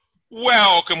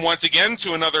Welcome once again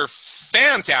to another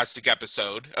fantastic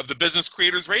episode of the Business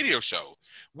Creators Radio Show.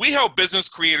 We help business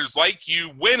creators like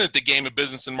you win at the game of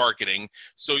business and marketing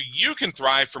so you can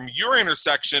thrive from your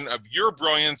intersection of your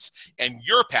brilliance and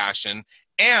your passion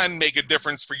and make a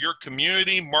difference for your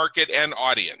community, market, and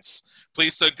audience.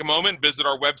 Please take a moment and visit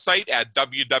our website at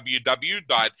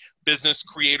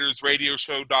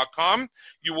www.businesscreatorsradioshow.com.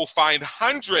 You will find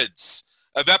hundreds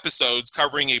of episodes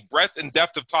covering a breadth and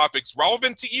depth of topics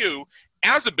relevant to you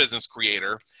as a business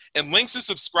creator, and links to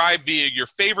subscribe via your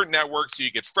favorite network so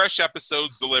you get fresh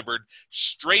episodes delivered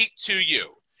straight to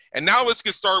you. And now let's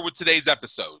get started with today's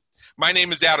episode. My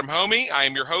name is Adam Homey. I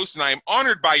am your host, and I am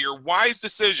honored by your wise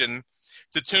decision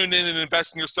to tune in and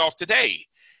invest in yourself today.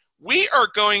 We are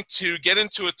going to get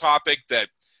into a topic that,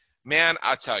 man,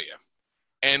 I'll tell you,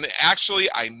 and actually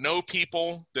I know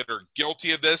people that are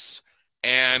guilty of this,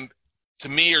 and to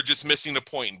me are just missing the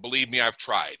point. And believe me, I've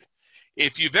tried.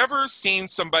 If you've ever seen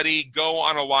somebody go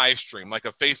on a live stream, like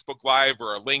a Facebook Live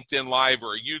or a LinkedIn Live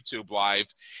or a YouTube Live,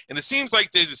 and it seems like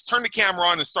they just turned the camera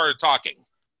on and started talking.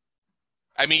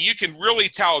 I mean, you can really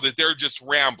tell that they're just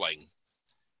rambling.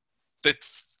 The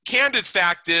candid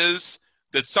fact is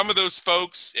that some of those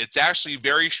folks, it's actually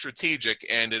very strategic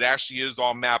and it actually is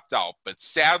all mapped out. But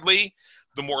sadly,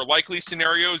 the more likely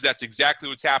scenarios, that's exactly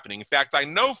what's happening. In fact, I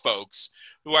know folks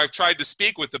who I've tried to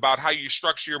speak with about how you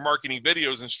structure your marketing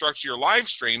videos and structure your live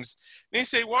streams. And they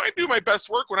say, well, I do my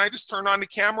best work when I just turn on the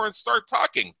camera and start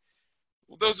talking.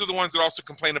 Well, those are the ones that also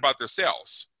complain about their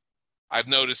sales. I've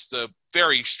noticed a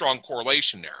very strong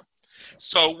correlation there.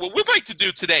 So what we'd like to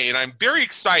do today, and I'm very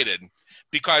excited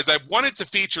because I've wanted to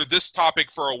feature this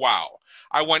topic for a while.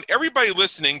 I want everybody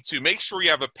listening to make sure you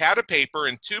have a pad of paper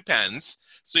and 2 pens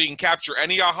so you can capture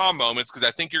any aha moments, because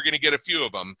I think you're going to get a few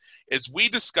of them, as we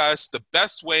discuss the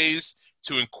best ways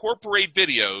to incorporate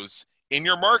videos in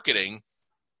your marketing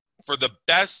for the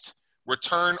best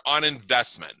return on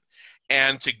investment.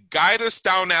 And to guide us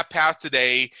down that path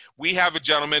today, we have a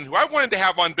gentleman who I wanted to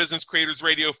have on Business Creators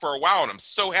Radio for a while, and I'm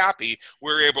so happy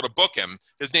we were able to book him.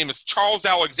 His name is Charles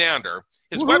Alexander.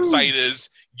 His website is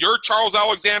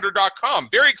yourcharlesalexander.com.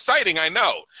 Very exciting, I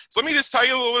know. So let me just tell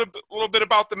you a little bit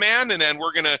about the man, and then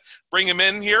we're going to bring him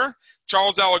in here.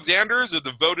 Charles Alexander is a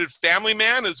devoted family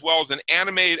man as well as an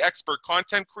animated expert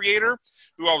content creator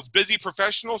who helps busy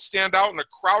professionals stand out in a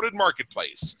crowded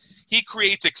marketplace. He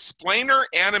creates explainer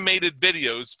animated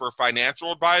videos for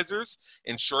financial advisors,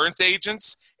 insurance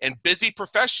agents, and busy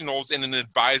professionals in an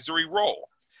advisory role.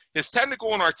 His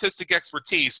technical and artistic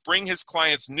expertise bring his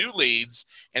clients new leads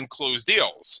and close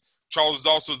deals. Charles is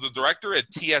also the director at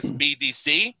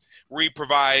TSBDC, where he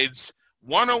provides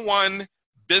one-on-one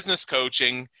business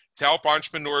coaching to help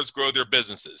entrepreneurs grow their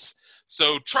businesses.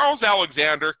 So Charles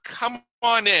Alexander, come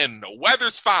on in. The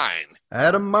weather's fine.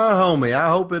 Adam, my homie, I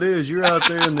hope it is. You're out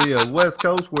there in the West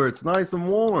Coast where it's nice and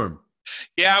warm.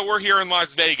 Yeah, we're here in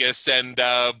Las Vegas, and,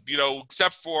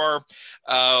 except for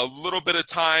a little bit of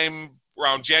time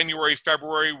around January,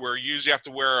 February, where you usually have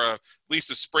to wear at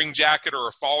least a spring jacket or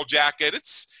a fall jacket,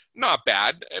 it's not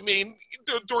bad. I mean,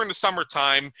 during the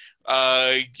summertime,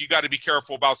 you got to be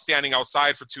careful about standing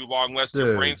outside for too long, lest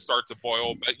your brain start to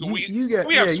boil. But you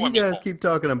guys keep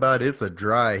talking about it's a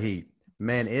dry heat.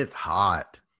 Man, it's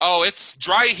hot. Oh, it's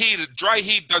dry heat. Dry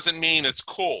heat doesn't mean it's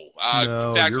cool. No,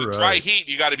 in fact, with right. dry heat,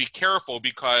 you got to be careful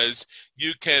because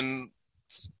you can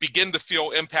begin to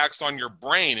feel impacts on your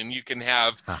brain, and you can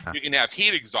have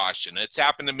heat exhaustion. It's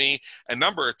happened to me a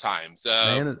number of times.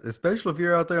 Man, especially if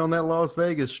you're out there on that Las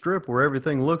Vegas Strip where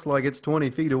everything looks like it's 20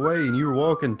 feet away, and you're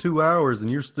walking 2 hours and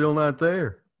you're still not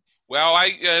there. Well,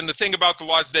 and the thing about the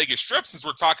Las Vegas Strip, since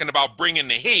we're talking about bringing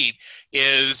the heat,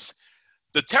 is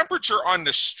the temperature on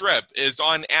the Strip is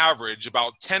on average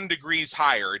about 10 degrees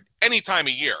higher any time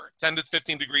of year, 10 to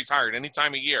 15 degrees higher at any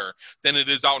time of year than it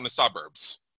is out in the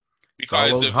suburbs.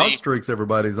 Because all those hot streaks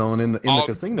everybody's on in the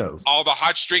casinos. All the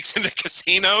hot streaks in the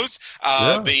casinos,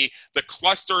 the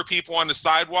cluster of people on the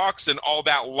sidewalks, and all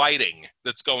that lighting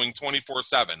that's going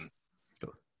 24/7.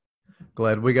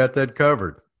 Glad we got that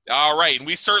covered. All right, and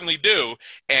we certainly do.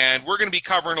 And we're going to be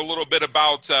covering a little bit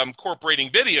about incorporating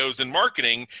videos in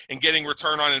marketing and getting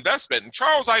return on investment. And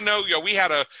Charles, I know, we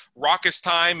had a raucous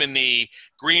time in the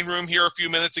green room here a few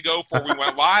minutes ago before we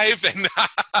went live. And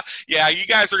yeah, you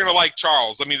guys are going to like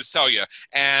Charles, let me just tell you.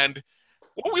 And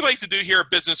what we like to do here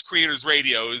at Business Creators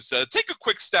Radio is take a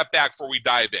quick step back before we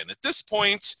dive in. At this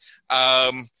point,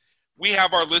 we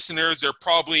have our listeners, they're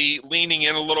probably leaning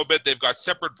in a little bit. They've got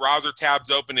separate browser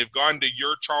tabs open. They've gone to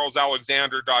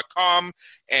yourcharlesalexander.com,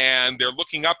 and they're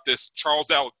looking up this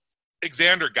Charles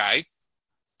Alexander guy.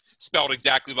 spelled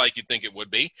exactly like you'd think it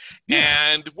would be.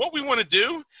 Yeah. And what we want to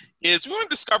do is we want to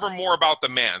discover more about the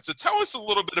man. So tell us a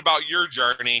little bit about your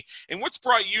journey and what's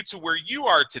brought you to where you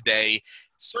are today,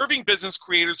 serving business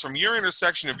creators from your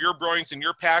intersection of your brilliance and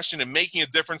your passion and making a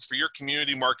difference for your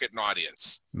community, market, and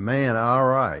audience. Man, all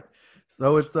right.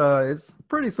 So it's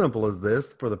pretty simple as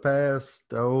this. For the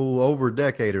past over a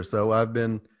decade or so, I've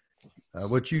been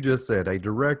what you just said, a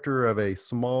director of a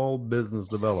small business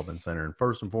development center. And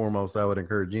first and foremost, I would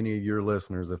encourage any of your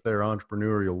listeners, if they're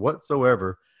entrepreneurial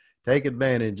whatsoever, take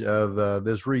advantage of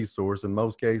this resource. In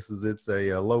most cases, it's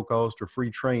a low cost or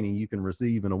free training you can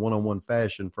receive in a one-on-one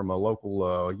fashion from a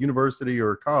local university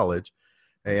or college.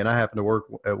 And I happen to work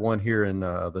at one here in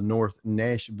the North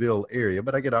Nashville area,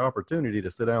 but I get an opportunity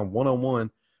to sit down one-on-one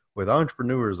with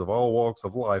entrepreneurs of all walks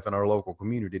of life in our local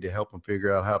community to help them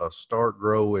figure out how to start,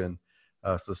 grow, and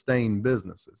sustain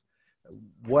businesses.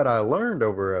 What I learned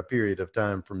over a period of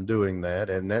time from doing that,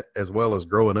 and that as well as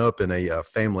growing up in a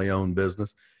family-owned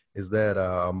business, is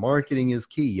that marketing is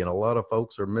key, and a lot of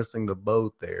folks are missing the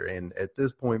boat there. And at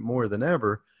this point, more than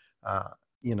ever,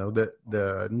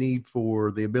 the need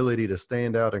for the ability to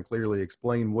stand out and clearly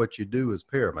explain what you do is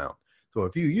paramount. So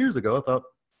a few years ago, I thought,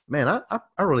 man,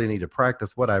 I really need to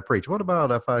practice what I preach. What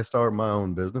about if I start my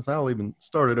own business? I'll even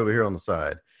start it over here on the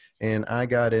side. And I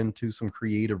got into some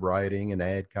creative writing and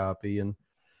ad copy and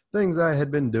things I had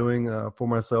been doing for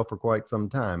myself for quite some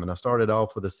time. And I started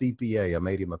off with a CPA. I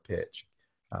made him a pitch.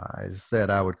 I said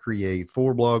I would create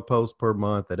 4 blog posts per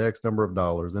month at X number of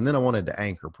dollars. And then I wanted to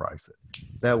anchor price it.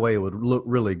 That way it would look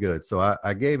really good. So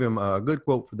I gave him a good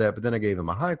quote for that, but then I gave him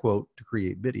a high quote to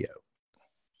create video.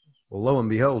 Well, lo and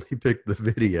behold, he picked the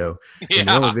video. Yeah. And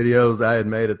the only videos I had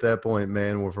made at that point,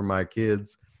 man, were for my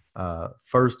kids'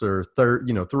 first or third,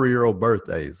 3-year-old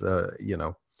birthdays. So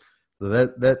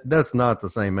that's not the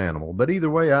same animal. But either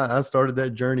way, I started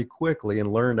that journey quickly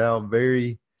and learned out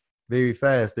very, very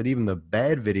fast that even the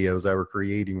bad videos I were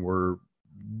creating were,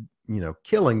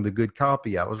 killing the good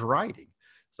copy I was writing.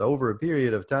 So over a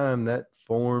period of time, that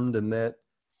formed and that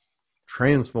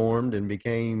transformed and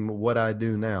became what I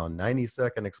do now,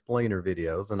 90-second explainer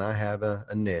videos. And I have a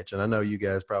niche. And I know you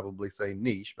guys probably say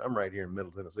niche, but I'm right here in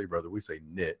Middle Tennessee, brother. We say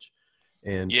niche.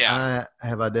 And Yeah. I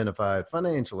have identified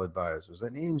financial advisors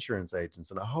and insurance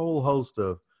agents and a whole host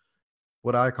of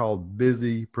what I call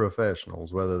busy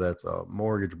professionals, whether that's a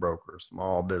mortgage broker,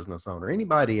 small business owner,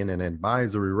 anybody in an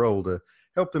advisory role to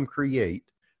help them create,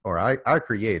 or I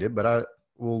create it, but I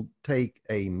will take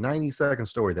a 90-second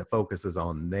story that focuses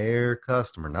on their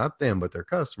customer, not them, but their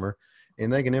customer,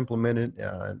 and they can implement it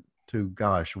to,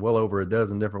 well over a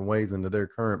dozen different ways into their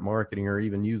current marketing, or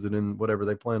even use it in whatever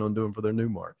they plan on doing for their new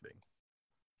marketing.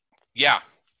 Yeah.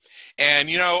 And,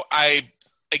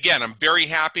 I'm very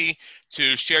happy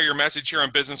to share your message here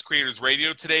on Business Creators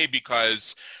Radio today,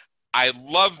 because I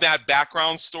love that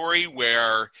background story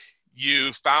where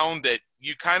you found that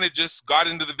you kind of just got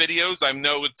into the videos. I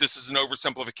know this is an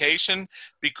oversimplification,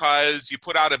 because you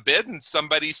put out a bid and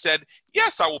somebody said,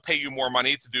 yes, I will pay you more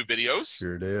money to do videos.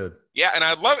 Sure did. Yeah. And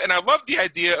I love the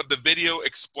idea of the video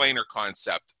explainer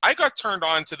concept. I got turned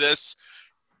on to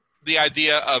the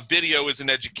idea of video as an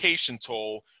education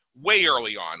tool way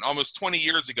early on, almost 20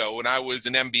 years ago, when I was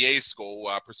in MBA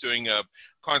school pursuing a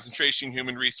concentration in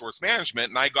human resource management.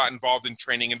 And I got involved in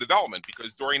training and development,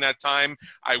 because during that time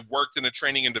I worked in a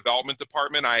training and development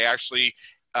department. I actually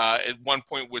at one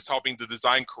point was helping to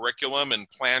design curriculum and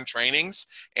plan trainings.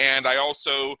 And I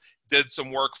also did some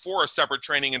work for a separate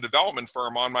training and development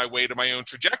firm on my way to my own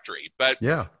trajectory. But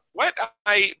yeah.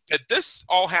 This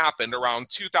all happened around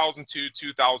 2002,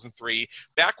 2003,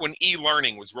 back when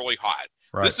e-learning was really hot.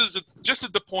 Right. This is just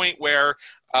at the point where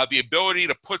the ability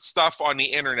to put stuff on the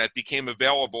internet became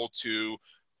available to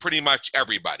pretty much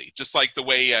everybody. Just like the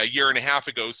way a year and a half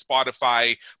ago,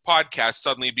 Spotify podcasts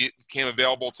suddenly became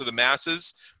available to the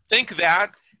masses. Think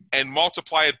that and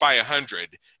multiply it by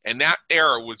 100. And that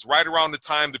era was right around the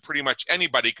time that pretty much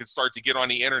anybody could start to get on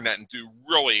the internet and do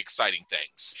really exciting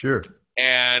things. Sure.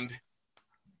 And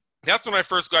that's when I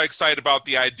first got excited about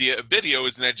the idea of video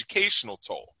as an educational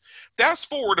tool. Fast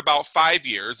forward about 5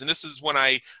 years, and this is when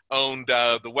I owned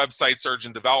the website search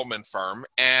and development firm.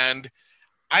 And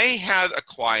I had a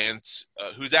client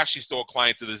who's actually still a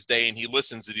client to this day, and he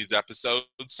listens to these episodes.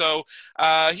 So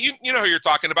you know who you're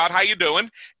talking about. How you doing?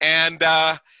 And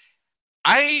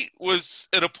I was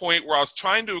at a point where I was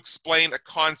trying to explain a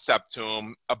concept to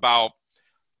him about,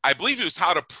 I believe it was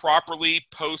how to properly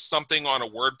post something on a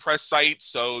WordPress site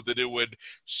so that it would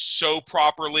show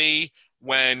properly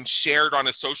when shared on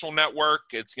a social network.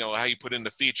 It's, how you put in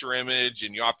the feature image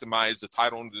and you optimize the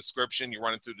title and the description. You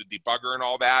run it through the debugger and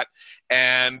all that.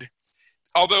 And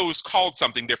although it was called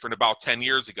something different about 10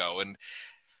 years ago. And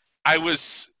I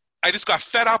just got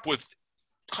fed up with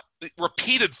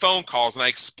repeated phone calls, and I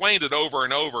explained it over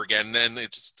and over again, and then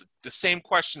it's just the same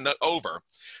question over.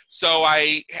 So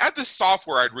I had this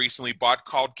software I'd recently bought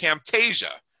called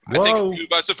Camtasia. Whoa. I think a few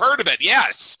of us have heard of it.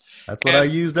 Yes. That's what I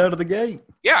used out of the gate.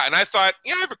 Yeah, and I thought,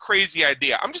 I have a crazy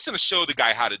idea. I'm just going to show the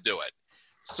guy how to do it.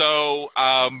 So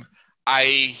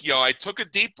I took a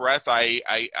deep breath.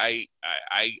 I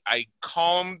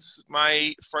calmed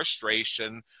my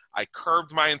frustration. I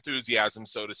curbed my enthusiasm,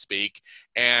 so to speak,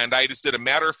 and I just did a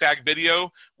matter-of-fact video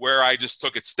where I just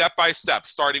took it step by step,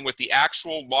 starting with the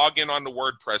actual login on the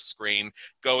WordPress screen,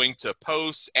 going to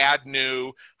posts, add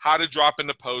new, how to drop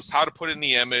into posts, how to put in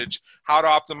the image, how to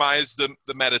optimize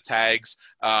the meta tags,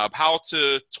 how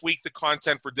to tweak the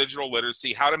content for digital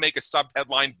literacy, how to make a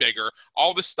sub-headline bigger,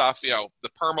 all this stuff, the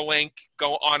permalink,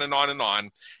 go on and on and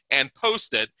on, and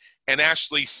post it. And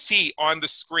actually see on the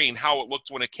screen how it looked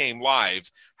when it came live,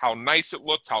 how nice it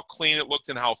looked, how clean it looked,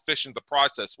 and how efficient the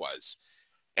process was.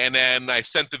 And then I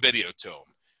sent the video to him.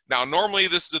 Now, normally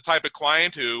this is the type of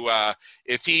client who,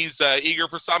 if he's eager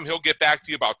for something, he'll get back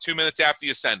to you about 2 minutes after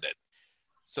you send it.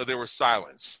 So there was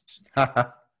silence.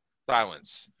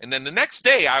 Silence. And then the next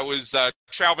day I was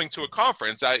traveling to a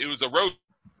conference. It was a road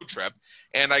trip.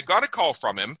 And I got a call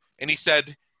from him, and he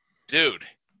said, dude,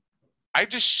 I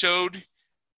just showed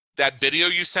that video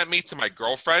you sent me to my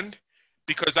girlfriend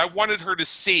because I wanted her to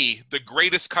see the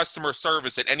greatest customer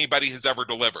service that anybody has ever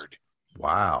delivered.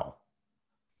 Wow.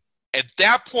 At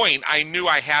that point, I knew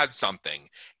I had something,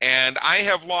 and I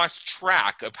have lost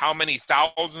track of how many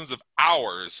thousands of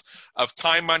hours of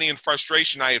time, money, and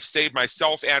frustration I have saved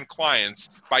myself and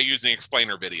clients by using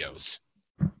explainer videos.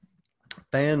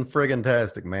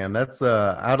 Fan-friggin-tastic, man. That's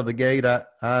out of the gate.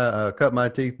 I cut my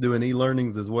teeth doing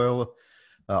e-learnings as well.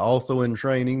 Also in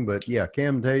training, but yeah,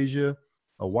 Camtasia,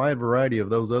 a wide variety of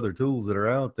those other tools that are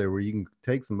out there where you can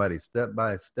take somebody step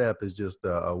by step is just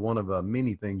one of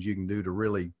many things you can do to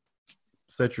really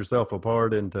set yourself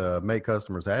apart and to make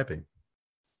customers happy.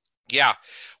 Yeah,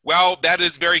 well, that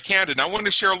is very candid. I want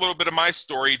to share a little bit of my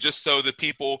story just so that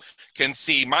people can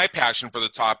see my passion for the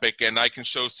topic, and I can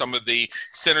show some of the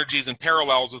synergies and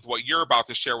parallels with what you're about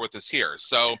to share with us here.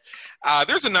 So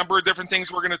there's a number of different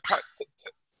things we're going to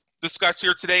discuss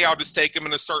here today. I'll just take them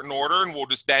in a certain order and we'll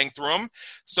just bang through them.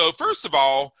 So first of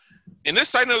all, and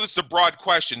this, I know this is a broad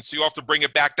question, so you have to bring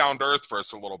it back down to earth for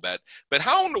us a little bit, but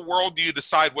how in the world do you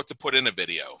decide what to put in a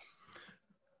video?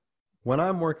 When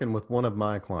I'm working with one of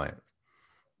my clients,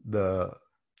 the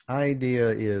idea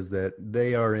is that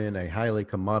they are in a highly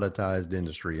commoditized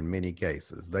industry in many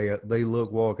cases. They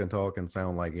look, walk, and talk and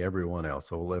sound like everyone else.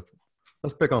 So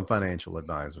let's pick on financial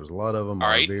advisors. A lot of them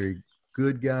are very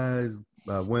good guys,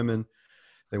 women.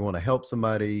 They want to help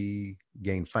somebody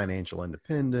gain financial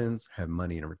independence, have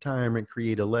money in retirement,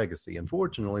 create a legacy.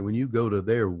 Unfortunately, when you go to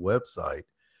their website,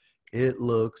 it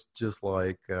looks just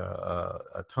like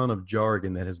a ton of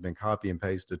jargon that has been copy and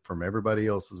pasted from everybody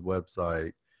else's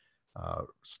website.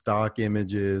 Stock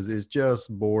images is just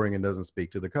boring and doesn't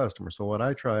speak to the customer. So what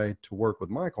I try to work with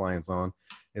my clients on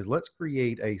is let's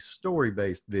create a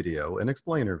story-based video, an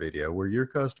explainer video, where your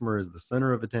customer is the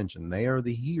center of attention. They are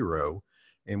the hero.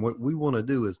 And what we want to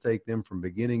do is take them from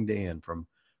beginning to end, from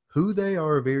who they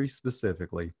are very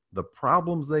specifically, the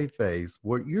problems they face,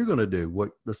 what you're going to do,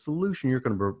 what the solution you're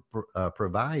going to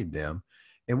provide them,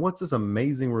 and what's this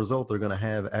amazing result they're going to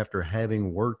have after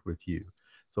having worked with you.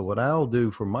 So what I'll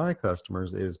do for my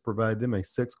customers is provide them a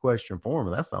 6-question form.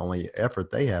 And that's the only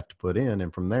effort they have to put in.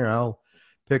 And from there, I'll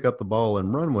pick up the ball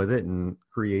and run with it and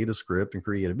create a script and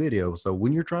create a video. So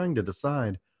when you're trying to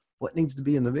decide what needs to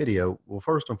be in the video, well,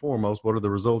 first and foremost, what are the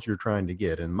results you're trying to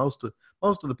get? And most of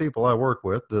the people I work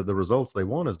with, the results they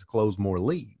want is to close more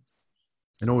leads.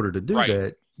 In order to do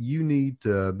that, you need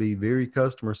to be very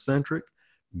customer centric,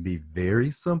 be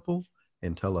very simple,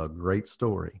 and tell a great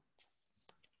story.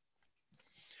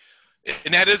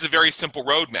 And that is a very simple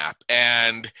roadmap.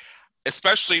 And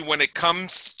especially when it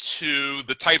comes to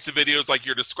the types of videos like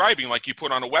you're describing, like you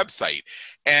put on a website.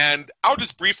 And I'll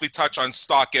just briefly touch on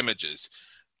stock images.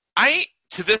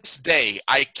 To this day,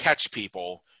 I catch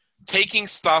people taking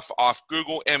stuff off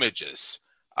Google Images.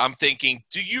 I'm thinking,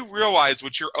 do you realize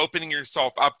what you're opening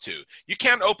yourself up to? You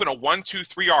can't open a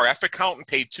 123RF account and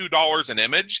pay $2 an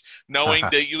image, knowing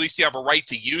that at least you have a right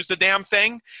to use the damn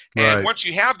thing. And once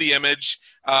you have the image,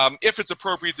 if it's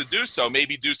appropriate to do so,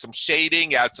 maybe do some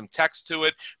shading, add some text to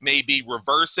it, maybe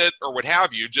reverse it or what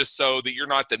have you, just so that you're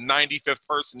not the 95th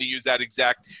person to use that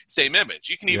exact same image.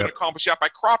 You can even accomplish that by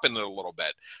cropping it a little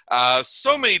bit.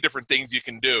 So many different things you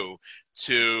can do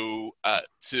to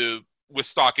with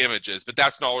stock images, but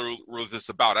that's not what this is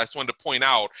about. I just wanted to point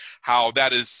out how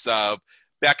that is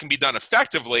that can be done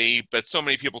effectively, but so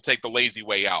many people take the lazy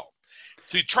way out.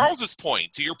 To Charles's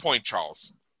point, to your point,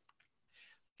 Charles,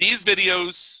 these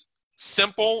videos,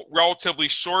 simple, relatively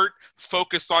short,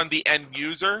 focused on the end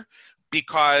user,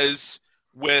 because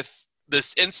with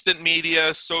this instant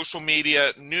media, social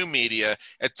media, new media,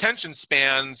 attention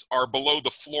spans are below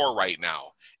the floor right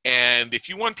now. And if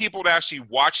you want people to actually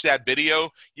watch that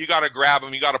video, you got to grab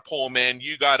them, you got to pull them in,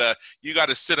 you got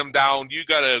to sit them down, you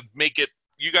got to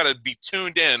be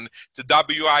tuned in to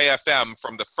WIFM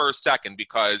from the first second,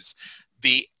 because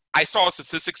I saw a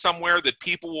statistic somewhere that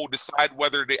people will decide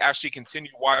whether to actually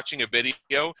continue watching a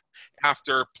video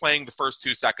after playing the first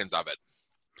 2 seconds of it.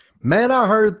 Man, I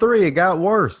heard 3. It got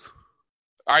worse.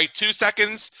 All right, 2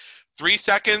 seconds, 3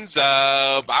 seconds.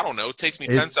 I don't know. It takes me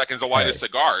 10 seconds to light a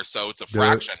cigar, so it's a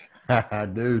fraction.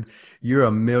 Dude, you're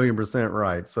 1,000,000%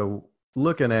 right. So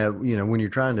looking at, when you're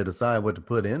trying to decide what to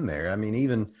put in there, I mean,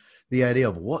 even the idea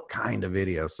of what kind of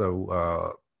video.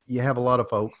 So you have a lot of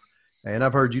folks, and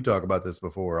I've heard you talk about this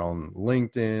before on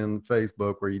LinkedIn,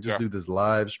 Facebook, where you just do this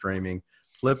live streaming,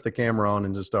 flip the camera on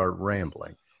and just start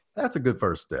rambling. That's a good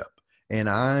first step. And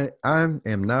I am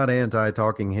not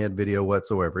anti-talking head video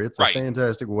whatsoever. It's a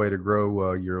fantastic way to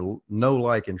grow your know,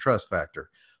 like, and trust factor.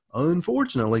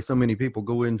 Unfortunately, so many people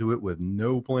go into it with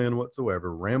no plan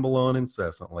whatsoever, ramble on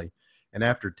incessantly, and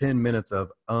after 10 minutes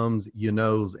of ums, you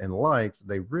knows, and likes,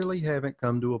 they really haven't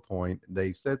come to a point.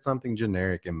 They've said something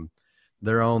generic, and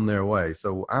they're on their way.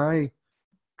 So I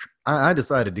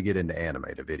decided to get into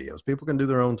animated videos. People can do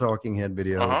their own talking head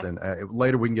videos, and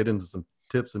later we can get into some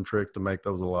tips and tricks to make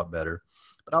those a lot better.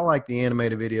 But I like the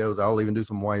animated videos. I'll even do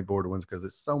some whiteboard ones because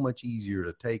it's so much easier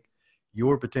to take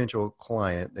your potential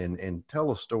client and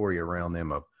tell a story around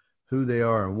them of who they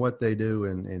are and what they do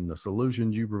and the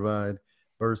solutions you provide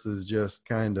versus just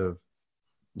kind of,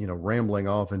 rambling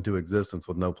off into existence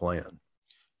with no plan.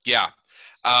 Yeah.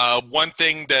 One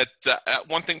point I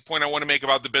want to make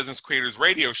about the Business Creators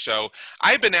Radio Show,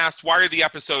 I've been asked, why are the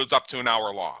episodes up to an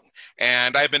hour long?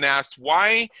 And I've been asked,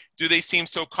 why do they seem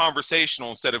so conversational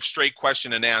instead of straight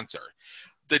question and answer?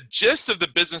 The gist of the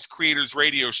Business Creators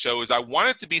Radio Show is I want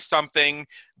it to be something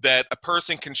that a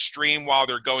person can stream while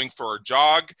they're going for a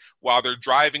jog, while they're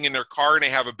driving in their car and they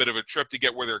have a bit of a trip to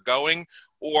get where they're going,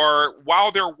 or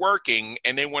while they're working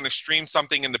and they want to stream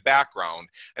something in the background.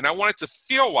 And I want it to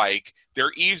feel like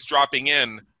they're eavesdropping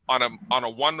in on a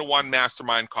one-to-one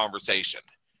mastermind conversation.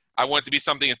 I want it to be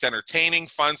something that's entertaining,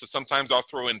 fun, so sometimes I'll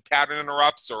throw in pattern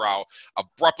interrupts, or I'll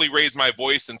abruptly raise my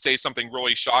voice and say something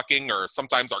really shocking, or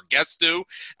sometimes our guests do.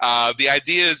 The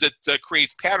idea is it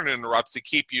creates pattern interrupts to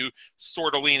keep you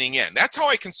sort of leaning in. That's how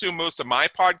I consume most of my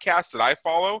podcasts that I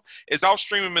follow, is I'll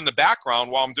stream them in the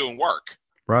background while I'm doing work.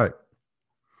 Right.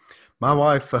 My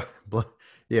wife,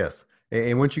 yes.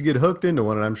 And once you get hooked into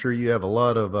one, and I'm sure you have a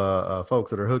lot of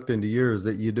folks that are hooked into yours,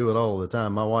 that you do it all the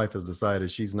time. My wife has decided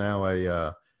she's now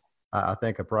I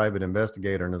think a private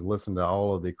investigator, and has listened to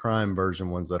all of the crime version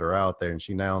ones that are out there. And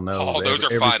she now knows. Oh, those are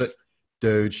fun.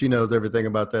 Dude, she knows everything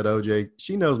about that OJ.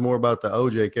 She knows more about the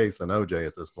OJ case than OJ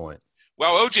at this point.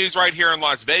 Well, OJ's right here in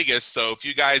Las Vegas, so if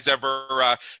you guys ever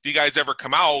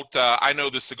come out, I know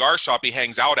the cigar shop he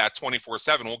hangs out at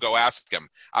 24/7. We'll go ask him.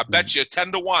 I bet you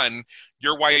 10-1,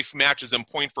 your wife matches him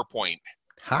point for point.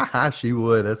 She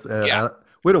would. That's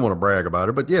we don't want to brag about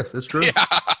her, but yes, it's true.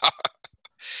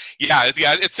 Yeah,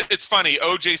 it's funny.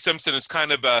 O.J. Simpson is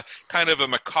kind of a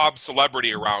macabre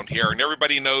celebrity around here, and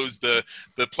everybody knows the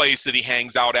place that he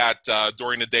hangs out at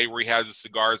during the day where he has his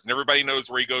cigars, and everybody knows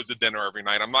where he goes to dinner every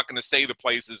night. I'm not going to say the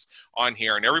places on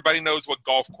here, and everybody knows what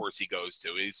golf course he goes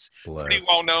to. He's pretty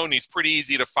well known. He's pretty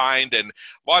easy to find, and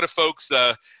a lot of folks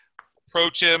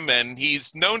approach him, and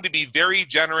he's known to be very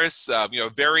generous,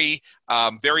 very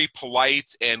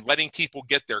polite, and letting people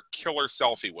get their killer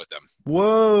selfie with him.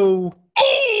 Whoa!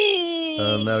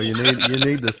 Oh no, you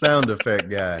need the sound effect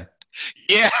guy.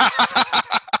 Yeah.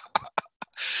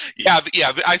 Yeah.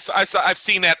 I've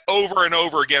seen that over and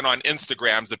over again on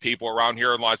Instagrams of people around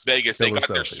here in Las Vegas. They got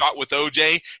their shot with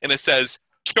OJ, and it says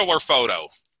killer photo.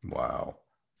 Wow.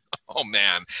 Oh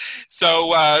man. So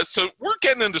we're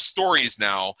getting into stories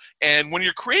now. And when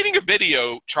you're creating a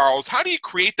video, Charles, how do you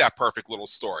create that perfect little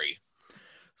story?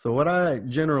 So what I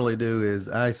generally do is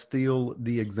I steal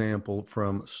the example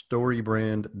from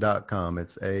storybrand.com.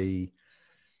 It's a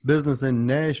business in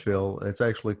Nashville. It's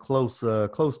actually close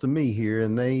to me here,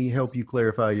 and they help you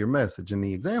clarify your message. And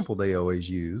the example they always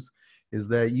use is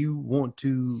that you want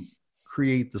to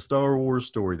create the Star Wars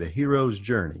story, the hero's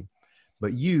journey.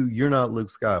 But you're not Luke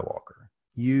Skywalker.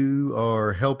 You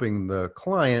are helping the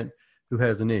client who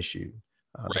has an issue.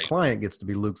 The Right. client gets to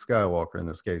be Luke Skywalker in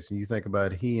this case. And you think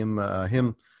about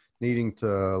him needing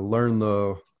to learn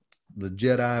the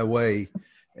Jedi way.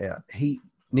 He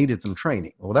needed some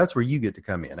training. Well, that's where you get to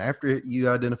come in after you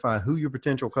identify who your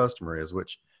potential customer is,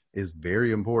 which is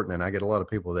very important. And I get a lot of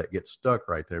people that get stuck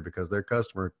right there because their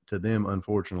customer to them,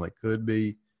 unfortunately, could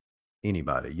be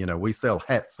anybody. We sell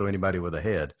hats, so anybody with a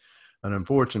head. And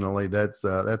unfortunately, that's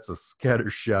a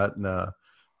scattershot and a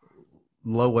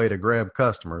low way to grab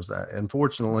customers.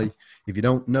 Unfortunately, if you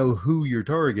don't know who you're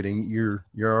targeting, you're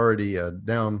already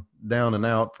down and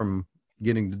out from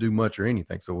getting to do much or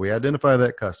anything. So we identify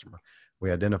that customer.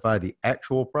 We identify the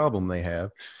actual problem they have.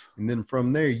 And then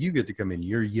from there, you get to come in.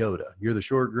 You're Yoda. You're the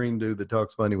short green dude that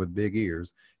talks funny with big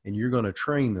ears. And you're going to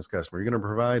train this customer. You're going to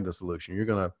provide the solution. You're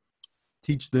going to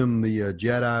teach them the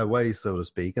Jedi way, so to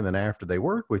speak. And then after they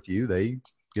work with you, they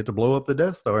get to blow up the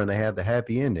Death Star and they have the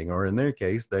happy ending. Or in their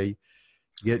case, they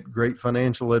get great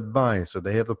financial advice, or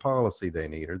they have the policy they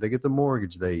need, or they get the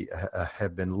mortgage they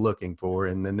have been looking for.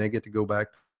 And then they get to go back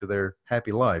to their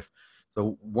happy life.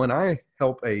 So when I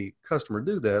help a customer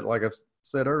do that, like I've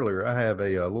said earlier, I have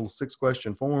a little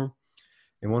 6-question form.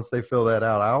 And once they fill that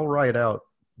out, I'll write out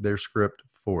their script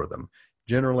for them.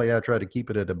 Generally, I try to keep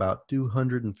it at about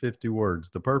 250 words.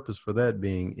 The purpose for that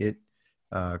being it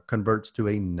converts to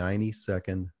a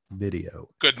 90-second video.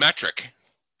 Good metric.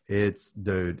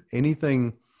 Dude,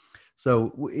 anything.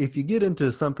 So if you get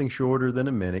into something shorter than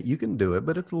a minute, you can do it,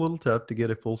 but it's a little tough to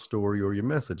get a full story or your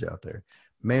message out there.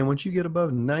 Man, once you get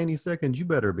above 90 seconds, you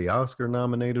better be Oscar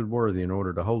nominated worthy in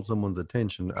order to hold someone's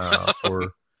attention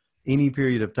for any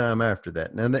period of time after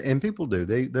that. And people do,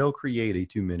 they'll create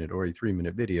a 2-minute or a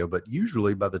 3-minute video, but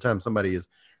usually by the time somebody is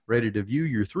ready to view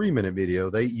your 3-minute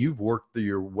video, you've worked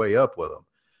your way up with them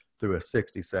through a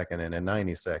 60-second and a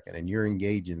 90-second, and you're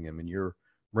engaging them and you're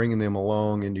bringing them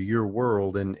along into your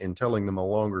world and telling them a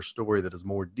longer story that is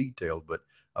more detailed. But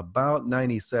about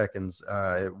 90 seconds,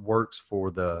 it works for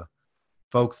the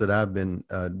folks that I've been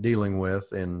dealing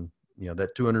with. And,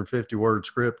 that 250 word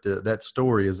script, that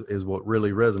story is what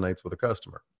really resonates with a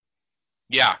customer.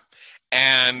 Yeah.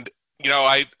 And,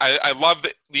 I love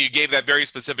that you gave that very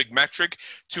specific metric.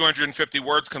 250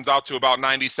 words comes out to about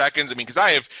 90 seconds. I mean, because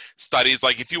I have studies,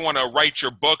 like if you want to write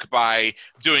your book by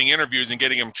doing interviews and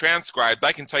getting them transcribed,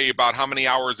 I can tell you about how many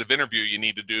hours of interview you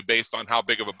need to do based on how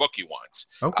big of a book you want.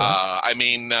 Okay.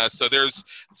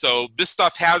 So this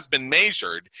stuff has been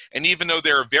measured. And even though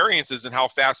there are variances in how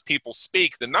fast people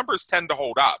speak, the numbers tend to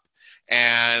hold up.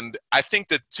 And I think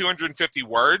that 250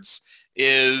 words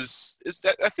is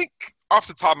that, I think, off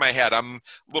the top of my head, I'm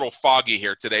a little foggy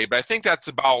here today, but I think that's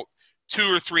about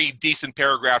 2 or 3 decent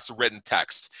paragraphs of written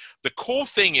text. The cool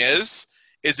thing is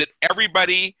that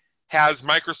everybody has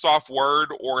Microsoft Word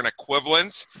or an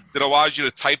equivalent that allows you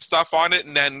to type stuff on it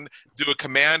and then do a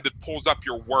command that pulls up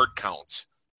your word count.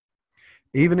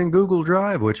 Even in Google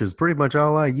Drive, which is pretty much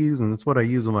all I use, and it's what I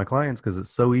use with my clients because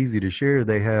it's so easy to share.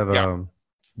 They have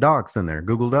Docs in there,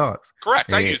 Google Docs.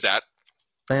 Correct. I use that.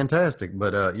 Fantastic.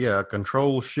 But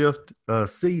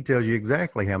Control-Shift-C tells you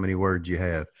exactly how many words you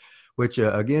have, which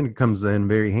again comes in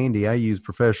very handy. I use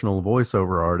professional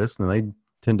voiceover artists, and they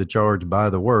tend to charge by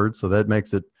the word. So that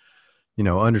makes it,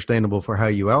 understandable for how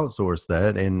you outsource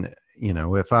that. And,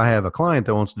 if I have a client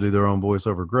that wants to do their own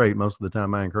voiceover, great. Most of the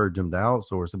time I encourage them to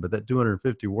outsource it, but that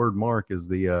 250 word mark is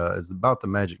about the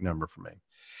magic number for me.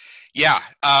 Yeah.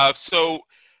 So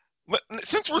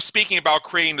since we're speaking about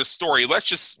creating the story, let's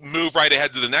just move right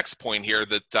ahead to the next point here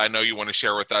that I know you want to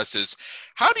share with us is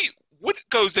what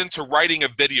goes into writing a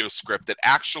video script that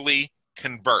actually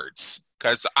converts?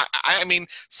 Because I mean,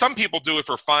 some people do it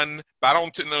for fun, but I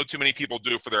don't know too many people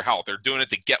do it for their health. They're doing it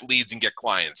to get leads and get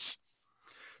clients.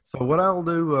 So what I'll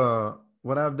do,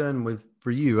 what I've done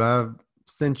for you, I've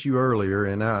sent you earlier,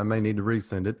 and I may need to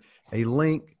resend it, a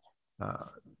link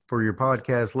for your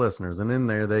podcast listeners. And in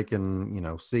there, they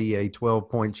can, see a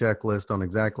 12-point checklist on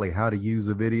exactly how to use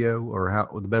a video or how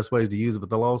the best ways to use it. But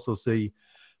they'll also see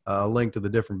a link to the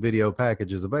different video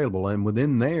packages available. And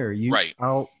within there,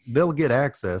 they'll get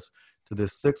access to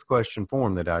this 6-question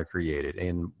form that I created.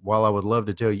 And while I would love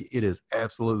to tell you it is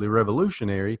absolutely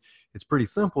revolutionary, it's pretty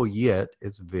simple, yet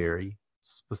it's very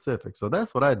specific. So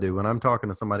that's what I do when I'm talking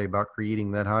to somebody about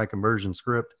creating that high conversion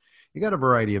script. You got a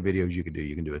variety of videos you can do.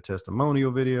 You can do a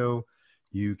testimonial video.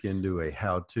 You can do a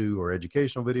how-to or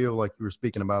educational video like you were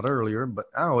speaking about earlier, but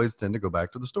I always tend to go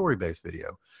back to the story-based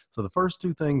video. So the first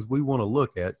 2 things we want to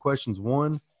look at, questions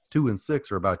 1, 2, and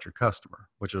 6 are about your customer,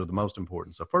 which are the most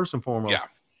important. So first and foremost,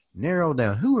 narrow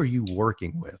down who are you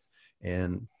working with?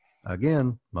 And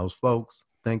again, most folks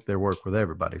think they work with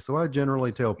everybody. So I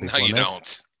generally tell people, no, you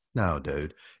don't. No,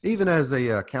 dude. Even as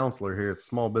a counselor here at the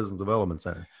Small Business Development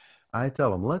Center, I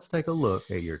tell them, let's take a look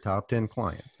at your top 10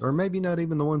 clients, or maybe not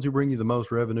even the ones who bring you the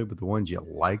most revenue, but the ones you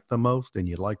like the most and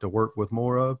you'd like to work with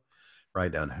more of.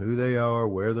 Write down who they are,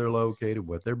 where they're located,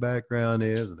 what their background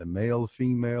is, the male,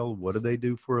 female, what do they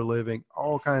do for a living,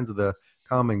 all kinds of the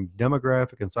common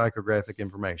demographic and psychographic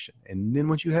information. And then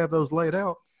once you have those laid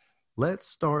out, let's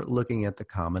start looking at the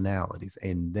commonalities,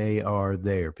 and they are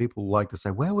there. People like to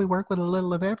say, well, we work with a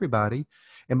little of everybody.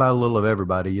 And by a little of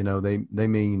everybody, they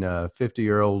mean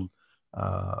 50-year-old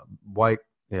white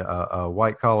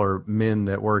white collar men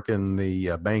that work in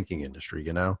the banking industry.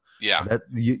 Yeah. That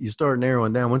you start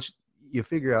narrowing down. Once you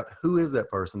figure out who is that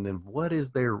person, then what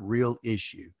is their real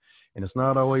issue? And it's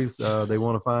not always they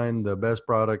want to find the best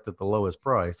product at the lowest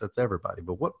price. That's everybody.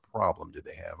 But what problem do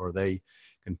they have? Are they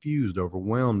confused,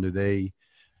 overwhelmed? Do they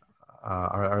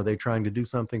are they trying to do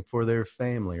something for their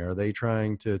family? Are they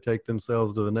trying to take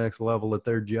themselves to the next level at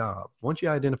their job? Once you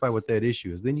identify what that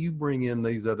issue is, then you bring in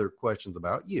these other questions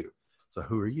about you. So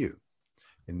who are you?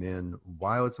 And then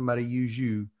why would somebody use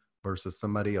you versus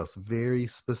somebody else, very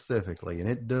specifically? And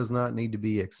it does not need to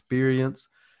be experience,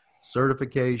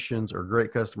 certifications, or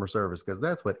great customer service, because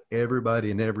that's what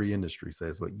everybody in every industry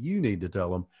says. What you need to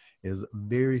tell them is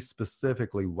very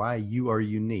specifically why you are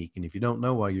unique. And if you don't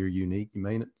know why you're unique, you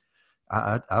may not.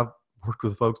 I've worked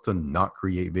with folks to not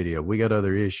create video. We got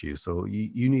other issues. So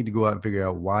you need to go out and figure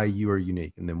out why you are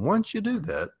unique. And then once you do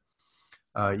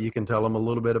that, you can tell them a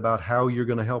little bit about how you're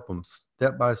going to help them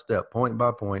step by step, point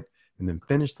by point, and then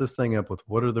finish this thing up with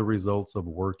what are the results of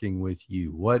working with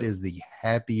you? What is the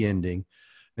happy ending?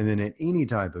 And then in any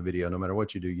type of video, no matter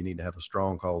what you do, you need to have a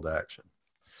strong call to action.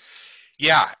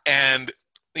 Yeah. And,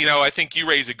 I think you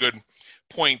raise a good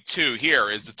point too here,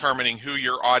 is determining who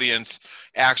your audience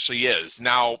actually is.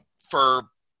 Now, for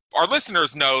our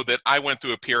listeners know that I went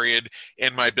through a period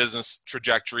in my business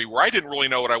trajectory where I didn't really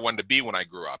know what I wanted to be when I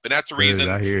grew up. And that's a reason.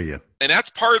 I hear you. And that's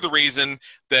part of the reason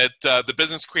that the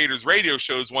Business Creators Radio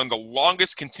Show is one of the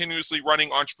longest continuously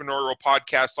running entrepreneurial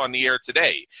podcasts on the air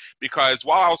today. Because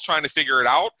while I was trying to figure it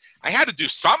out, I had to do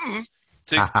something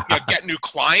to get new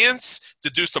clients, to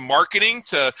do some marketing,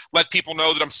 to let people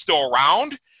know that I'm still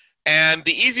around. And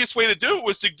the easiest way to do it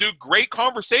was to do great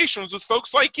conversations with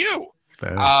folks like you.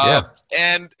 Yeah.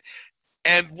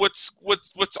 And what's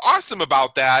awesome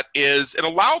about that is it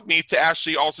allowed me to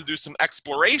actually also do some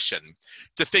exploration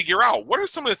to figure out what are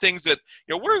some of the things that,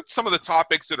 what are some of the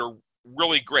topics that are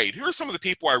really great? Who are some of the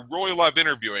people I really love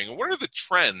interviewing? And what are the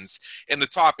trends in the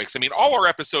topics? I mean, all our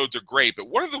episodes are great, but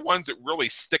what are the ones that really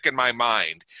stick in my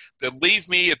mind that leave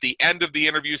me at the end of the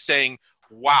interview saying,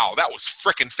 wow, that was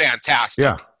freaking fantastic?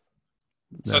 Yeah.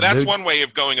 So that's one way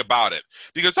of going about it.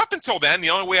 Because up until then, the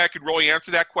only way I could really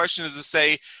answer that question is to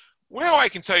say, well, I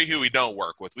can tell you who we don't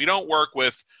work with. We don't work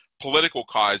with political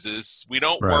causes. We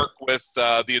don't work with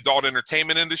the adult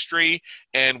entertainment industry,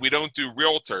 and we don't do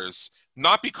realtors.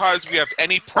 Not because we have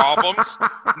any problems,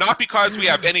 not because we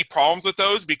have any problems with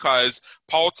those, because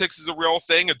politics is a real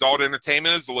thing, adult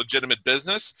entertainment is a legitimate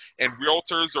business, and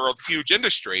realtors are a huge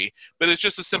industry. But it's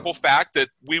just a simple fact that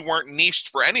we weren't niched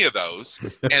for any of those.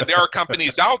 And there are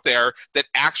companies out there that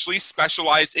actually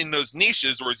specialize in those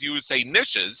niches, or as you would say,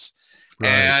 niches. Right.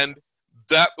 And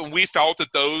that we felt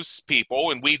that those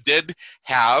people, and we did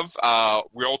have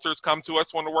realtors come to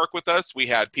us, want to work with us. We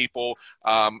had people,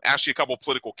 actually a couple of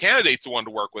political candidates who wanted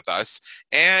to work with us.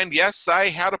 And yes, I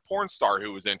had a porn star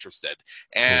who was interested.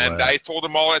 And I told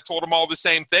them all the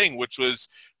same thing, which was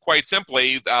quite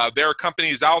simply, there are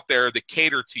companies out there that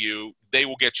cater to you. They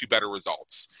will get you better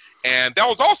results. And that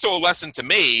was also a lesson to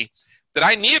me that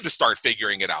I needed to start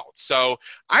figuring it out. So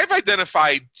I've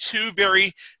identified two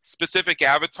very specific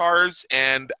avatars,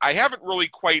 and I haven't really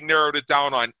quite narrowed it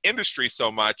down on industry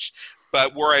so much,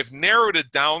 but where I've narrowed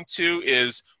it down to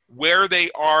is where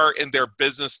they are in their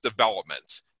business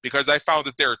development. Because I found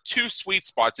that there are two sweet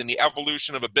spots in the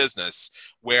evolution of a business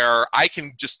where I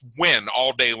can just win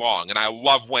all day long, and I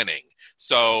love winning.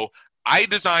 So I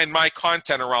designed my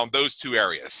content around those two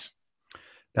areas.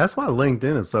 That's why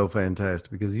LinkedIn is so fantastic,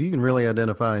 because you can really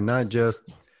identify not just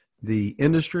the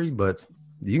industry, but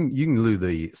you can do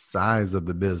the size of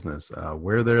the business,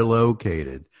 where they're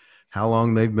located, how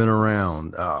long they've been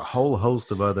around, a whole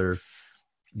host of other,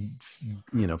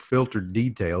 filtered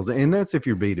details. And that's if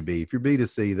you're B2B. If you're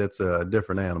B2C, that's a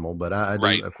different animal. But I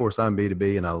do, of course, I'm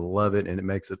B2B, and I love it. And it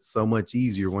makes it so much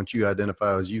easier once you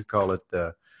identify, as you call it,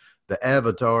 the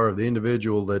avatar of the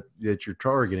individual that you're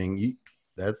targeting.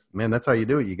 That's how you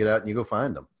do it. You get out and you go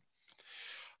find them.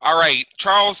 All right,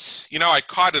 Charles, I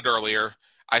caught it earlier.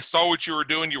 I saw what you were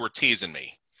doing. You were teasing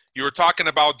me. You were talking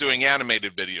about doing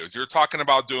animated videos. You're talking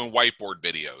about doing whiteboard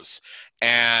videos.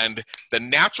 And the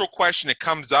natural question that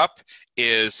comes up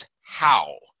is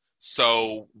how?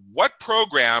 So what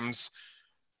programs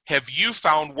have you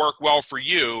found work well for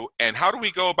you, and how do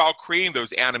we go about creating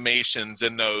those animations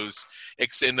in those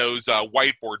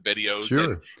whiteboard videos?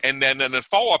 Sure. And then a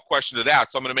follow-up question to that,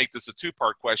 so I'm going to make this a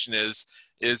two-part question, isn't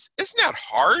that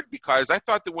hard? Because I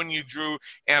thought that when you drew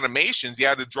animations, you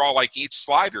had to draw like each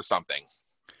slide or something.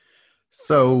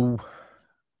 So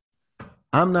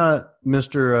I'm not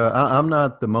I'm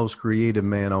not the most creative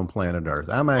man on planet Earth.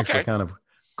 I'm actually kind of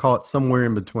caught somewhere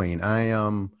in between. I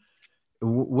am.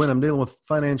 When I'm dealing with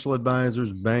financial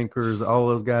advisors, bankers, all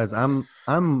those guys, I'm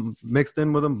mixed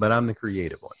in with them, but I'm the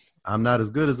creative one. I'm not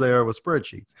as good as they are with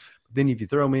spreadsheets. But then if you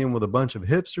throw me in with a bunch of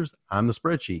hipsters, I'm the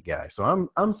spreadsheet guy. So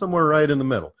I'm somewhere right in the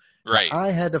middle. Right. Now, I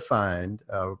had to find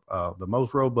the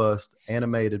most robust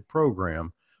animated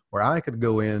program where I could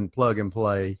go in, plug and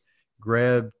play,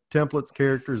 grab templates,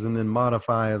 characters, and then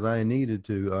modify as I needed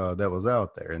to. That was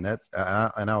out there, and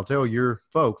and I'll tell your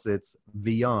folks, it's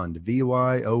Vyond,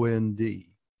 Vyond.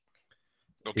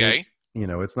 Okay.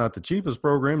 It's not the cheapest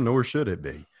program, nor should it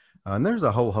be. And there's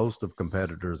a whole host of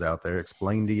competitors out there,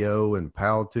 Explain.io and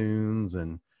Powtoons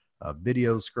and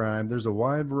Video Scribe. There's a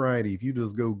wide variety. If you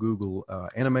just go Google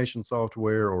animation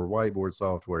software or whiteboard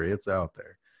software, it's out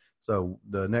there. So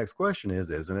the next question is,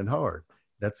 isn't it hard?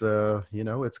 That's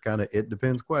it's kind of, it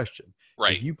depends question.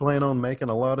 Right. If you plan on making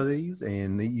a lot of these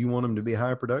and you want them to be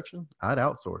high production, I'd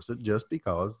outsource it just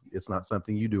because it's not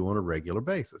something you do on a regular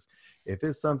basis. If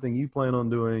it's something you plan on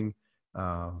doing,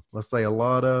 let's say a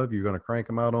lot of, you're going to crank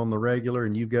them out on the regular,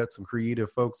 and you've got some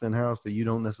creative folks in house that you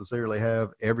don't necessarily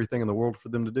have everything in the world for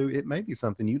them to do, it may be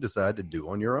something you decide to do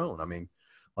on your own. I mean,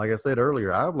 like I said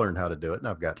earlier, I've learned how to do it and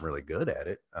I've gotten really good at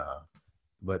it.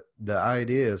 But the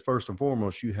idea is, first and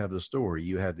foremost, you have the story,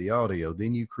 you have the audio,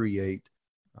 then you create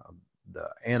the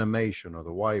animation or the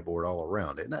whiteboard all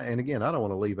around it. And again, I don't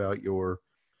want to leave out your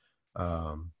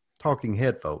talking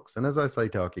head folks. And as I say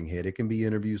talking head, it can be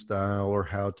interview style or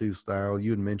how-to style.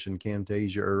 You had mentioned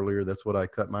Camtasia earlier. That's what I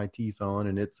cut my teeth on,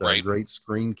 and it's a great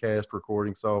screencast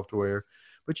recording software.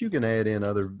 But you can add in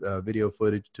other video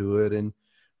footage to it, and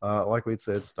like we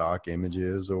said, stock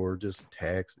images or just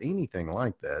text, anything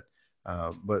like that.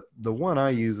 But the one I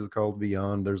use is called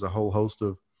Vyond. There's a whole host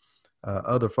of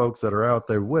other folks that are out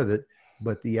there with it.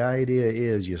 But the idea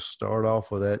is, you start off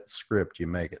with that script, you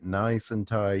make it nice and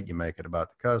tight, you make it about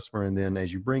the customer, and then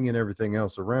as you bring in everything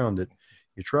else around it,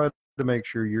 you try to make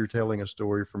sure you're telling a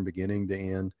story from beginning to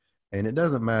end. And it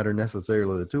doesn't matter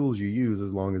necessarily the tools you use,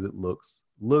 as long as it looks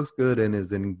good and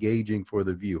is engaging for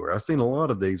the viewer. I've seen a lot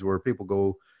of these where people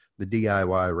go the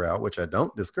DIY route, which I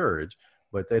don't discourage,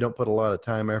 but they don't put a lot of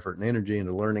time, effort, and energy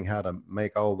into learning how to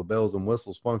make all the bells and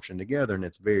whistles function together, and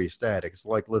it's very static. It's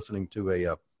like listening to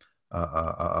a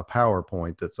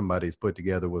PowerPoint that somebody's put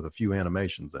together with a few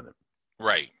animations in it.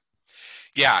 Right.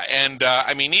 Yeah. And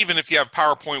I mean, even if you have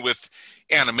PowerPoint with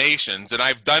animations, and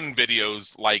I've done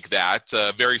videos like that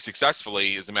very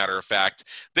successfully, as a matter of fact,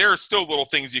 there are still little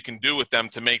things you can do with them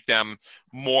to make them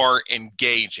more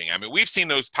engaging. I mean, we've seen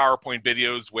those PowerPoint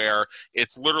videos where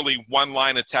it's literally one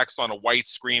line of text on a white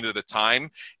screen at a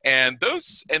time. And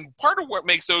part of what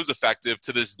makes those effective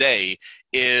to this day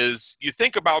is you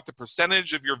think about the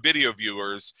percentage of your video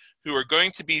viewers who are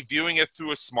going to be viewing it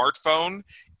through a smartphone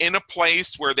in a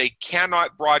place where they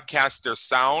cannot broadcast their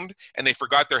sound and they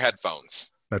forgot their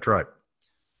headphones. That's right.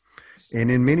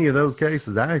 And in many of those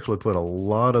cases, I actually put a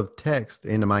lot of text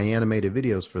into my animated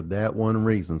videos for that one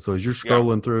reason. So as you're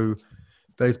scrolling through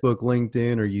Facebook,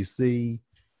 LinkedIn, or you see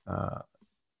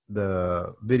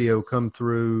the video come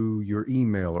through your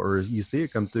email, or you see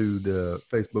it come through the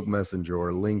Facebook Messenger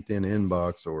or LinkedIn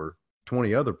inbox or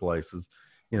 20 other places,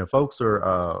 folks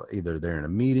are either they're in a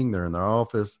meeting, they're in their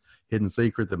office. Hidden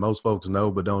secret that most folks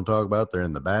know but don't talk about, they're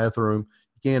in the bathroom.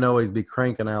 You can't always be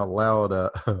cranking out loud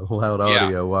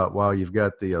audio while you've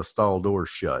got the stall door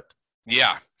shut.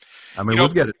 Yeah. I mean,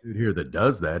 we've got a dude here that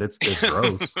does that. It's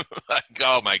gross.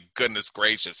 Oh, my goodness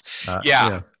gracious.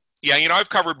 Yeah. Yeah, I've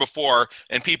covered before,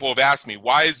 and people have asked me,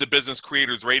 why is the Business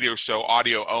Creators Radio Show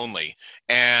audio only?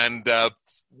 And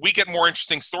we get more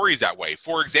interesting stories that way.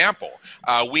 For example,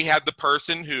 we had the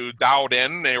person who dialed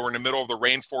in. They were in the middle of the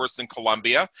rainforest in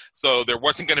Colombia, so there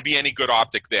wasn't going to be any good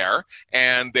optic there.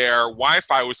 And their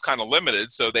Wi-Fi was kind of limited,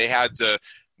 so they had to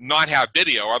not have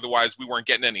video, otherwise we weren't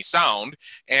getting any sound.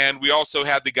 And we also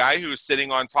had the guy who was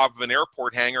sitting on top of an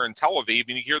airport hangar in Tel Aviv,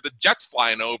 and you hear the jets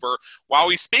flying over while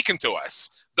he's speaking to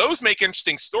us. Those make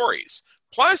interesting stories.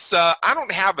 Plus, I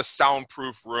don't have a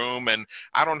soundproof room, and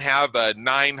I don't have a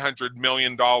 $900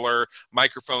 million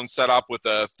microphone set up with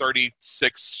a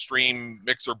 36-stream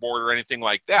mixer board or anything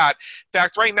like that. In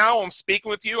fact, right now I'm speaking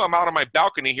with you. I'm out on my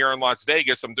balcony here in Las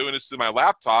Vegas. I'm doing this through my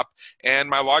laptop and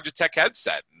my Logitech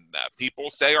headset. People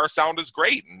say our sound is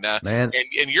great, and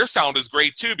your sound is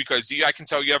great too, because I can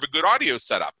tell you have a good audio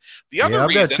setup. The other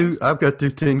reason, I've got two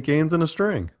tin cans and a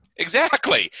string.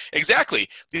 Exactly.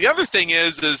 The other thing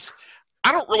is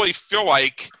I don't really feel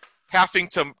like having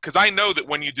to, because I know that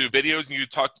when you do videos and you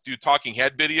do talking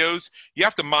head videos, you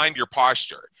have to mind your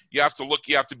posture. You have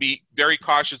to be very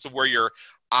cautious of where your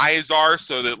eyes are,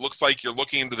 so that it looks like you're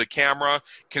looking into the camera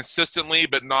consistently,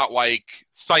 but not like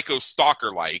psycho stalker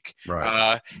like.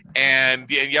 Right. And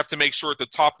you have to make sure that the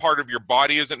top part of your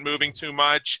body isn't moving too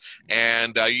much.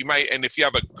 And and if you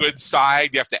have a good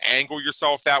side, you have to angle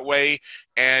yourself that way.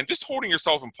 And just holding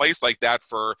yourself in place like that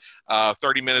for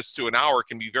 30 minutes to an hour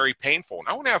can be very painful. And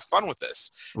I want to have fun with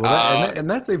this. Well, and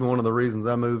that's even one of the reasons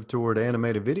I moved toward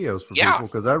animated videos for people,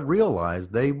 because I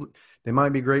realized they might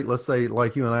be great, let's say,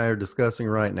 like you and I are discussing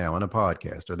right now in a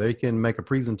podcast, or they can make a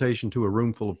presentation to a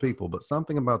room full of people, but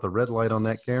something about the red light on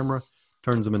that camera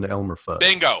turns them into Elmer Fudd.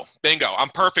 Bingo. I'm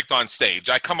perfect on stage.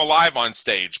 I come alive on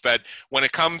stage. But when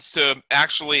it comes to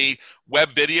actually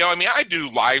web video, I mean, I do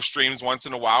live streams once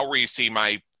in a while where you see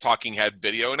my talking head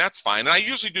video, and that's fine. And I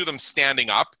usually do them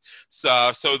standing up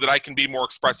so that I can be more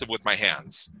expressive with my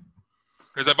hands.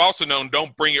 Because I've also known,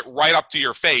 don't bring it right up to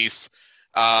your face.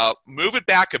 Move it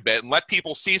back a bit and let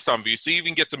people see some of you, so you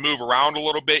even get to move around a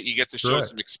little bit. You get to show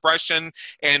some expression,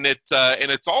 and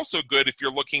it's also good if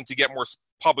you're looking to get more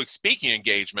public speaking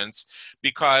engagements,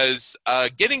 because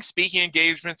getting speaking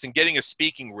engagements and getting a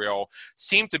speaking reel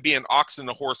seem to be an ox and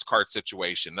a horse cart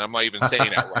situation. I'm not even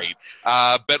saying that right.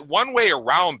 But one way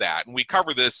around that, and we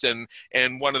cover this in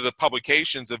one of the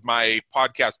publications of my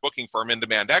podcast booking firm, In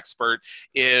Demand Expert,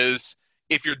 is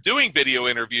if you're doing video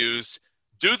interviews,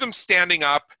 do them standing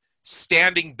up,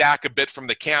 standing back a bit from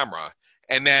the camera,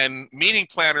 and then meeting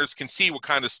planners can see what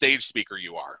kind of stage speaker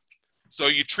you are. So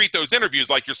you treat those interviews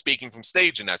like you're speaking from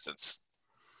stage, in essence.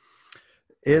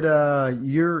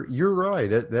 You're right.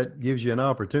 That gives you an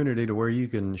opportunity to where you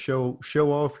can show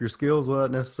off your skills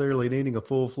without necessarily needing a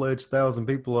full-fledged 1,000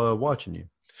 people watching you.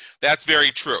 That's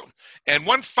very true. And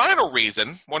one final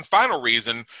reason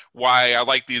why I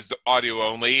like these audio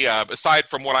only, aside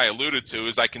from what I alluded to,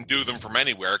 is I can do them from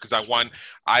anywhere, because I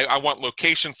want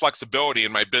location flexibility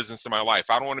in my business and my life.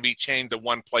 I don't want to be chained to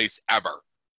one place ever.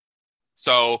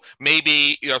 So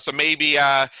maybe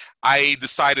I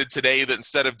decided today that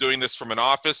instead of doing this from an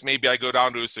office, maybe I go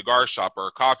down to a cigar shop or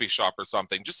a coffee shop or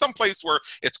something, just someplace where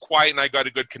it's quiet and I got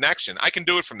a good connection. I can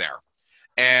do it from there.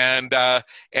 And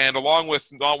along with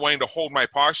not wanting to hold my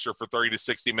posture for 30 to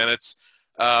 60 minutes,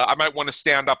 I might want to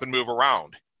stand up and move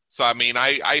around. So, I mean,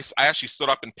 I actually stood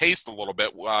up and paced a little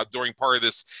bit during part of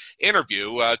this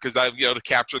interview because to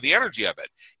capture the energy of it.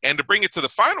 And to bring it to the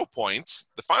final point,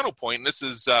 and this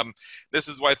is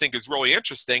what I think is really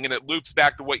interesting, and it loops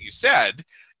back to what you said,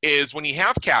 is when you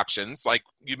have captions, like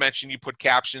you mentioned, you put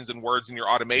captions and words in your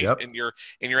in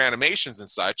your animations and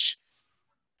such.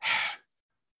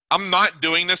 I'm not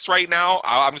doing this right now.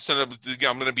 I'm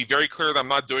going to be very clear that I'm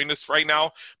not doing this right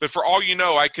now. But for all you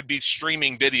know, I could be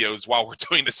streaming videos while we're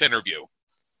doing this interview.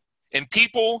 And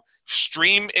people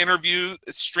stream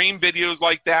videos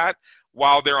like that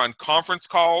while they're on conference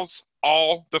calls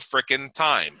all the frickin'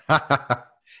 time.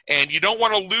 And you don't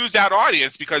want to lose that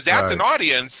audience, because that's an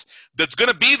audience that's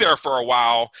going to be there for a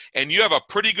while, and you have a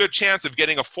pretty good chance of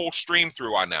getting a full stream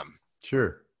through on them.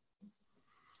 Sure.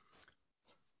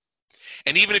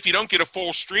 And even if you don't get a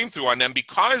full stream through on them,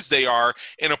 because they are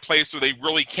in a place where they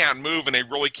really can't move and they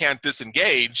really can't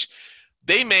disengage,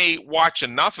 they may watch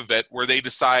enough of it where they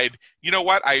decide, you know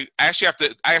what, I actually have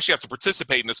to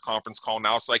participate in this conference call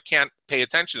now, so I can't pay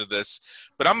attention to this.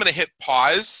 But I'm going to hit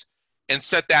pause and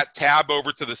set that tab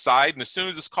over to the side, and as soon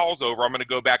as this call's over, I'm going to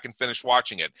go back and finish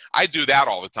watching it. I do that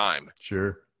all the time.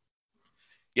 Sure.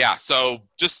 Yeah, so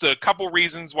just a couple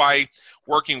reasons why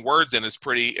working words in is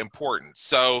pretty important.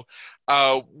 So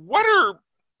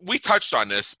we touched on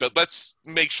this, but let's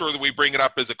make sure that we bring it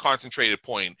up as a concentrated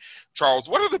point. Charles,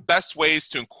 what are the best ways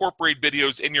to incorporate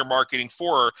videos in your marketing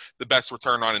for the best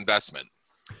return on investment?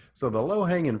 So the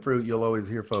low-hanging fruit you'll always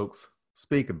hear folks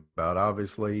speak about,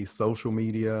 obviously, social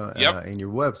media and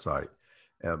your website.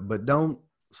 But don't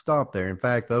stop there. In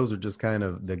fact, those are just kind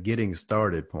of the getting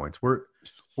started points.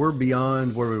 We're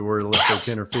beyond where we were, let's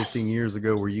say, 10 or 15 years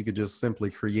ago, where you could just simply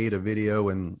create a video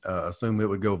and assume it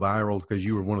would go viral because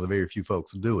you were one of the very few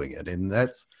folks doing it. And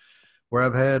that's where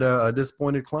I've had a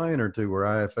disappointed client or two where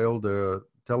I failed to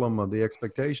tell them the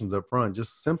expectations up front.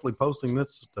 Just simply posting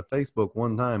this to Facebook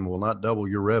one time will not double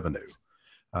your revenue.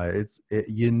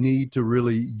 You need to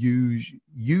really use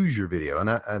your video.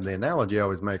 And the analogy I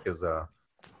always make is,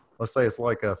 let's say it's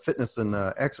like a fitness and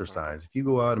exercise. If you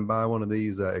go out and buy one of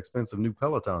these expensive new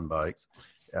Peloton bikes,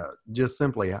 just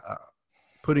simply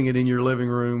putting it in your living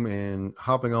room and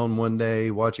hopping on one day,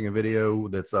 watching a video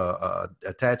that's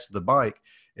attached to the bike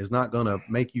is not going to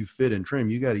make you fit and trim.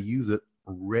 You got to use it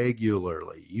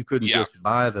regularly. You couldn't just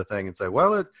buy the thing and say,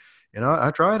 well,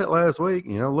 I tried it last week.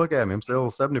 Look at me. I'm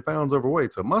still 70 pounds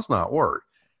overweight, so it must not work.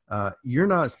 You're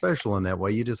not special in that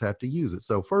way. You just have to use it.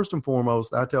 So first and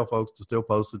foremost, I tell folks to still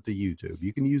post it to YouTube.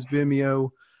 You can use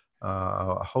Vimeo,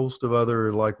 a host of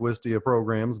other like Wistia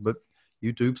programs, but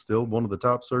YouTube's still one of the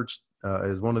top search,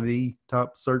 is one of the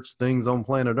top search things on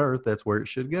planet Earth. That's where it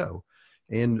should go.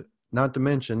 And not to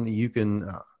mention, you can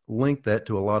link that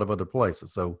to a lot of other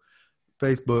places. So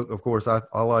Facebook, of course, I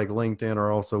like LinkedIn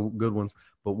are also good ones,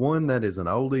 but one that is an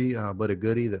oldie, but a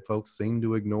goodie that folks seem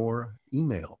to ignore,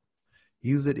 email.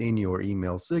 Use it in your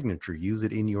email signature. Use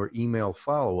it in your email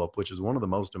follow-up, which is one of the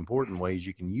most important ways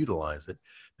you can utilize it,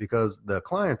 because the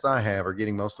clients I have are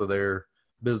getting most of their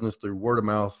business through word of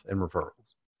mouth and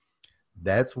referrals.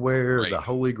 That's where the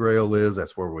holy grail is.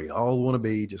 That's where we all want to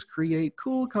be. Just create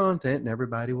cool content and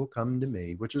everybody will come to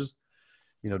me, which is,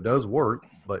 does work,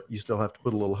 but you still have to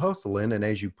put a little hustle in. And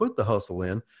as you put the hustle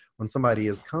in, when somebody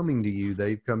is coming to you,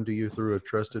 they've come to you through a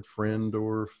trusted friend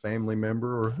or family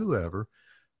member or whoever.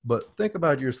 But think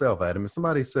about yourself, Adam. If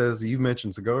somebody says, you've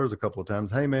mentioned cigars a couple of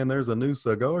times, hey man, there's a new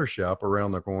cigar shop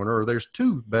around the corner, or there's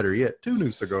two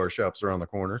new cigar shops around the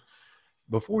corner.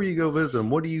 Before you go visit them,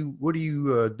 what do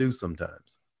you do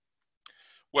sometimes?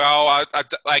 Well,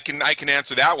 I can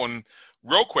answer that one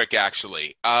real quick,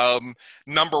 actually.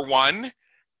 Number one,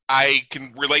 I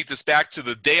can relate this back to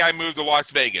the day I moved to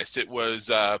Las Vegas. It was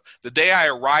the day I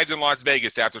arrived in Las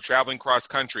Vegas after traveling cross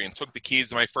country and took the keys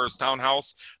to my first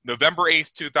townhouse, November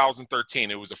 8th, 2013.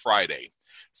 It was a Friday.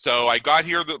 So I got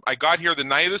here the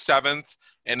night of the 7th,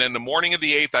 and then the morning of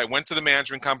the 8th, I went to the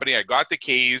management company, I got the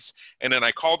keys, and then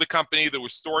I called the company that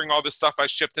was storing all the stuff I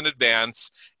shipped in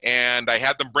advance, and I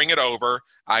had them bring it over.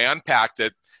 I unpacked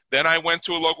it. Then I went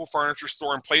to a local furniture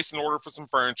store and placed an order for some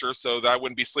furniture so that I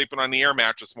wouldn't be sleeping on the air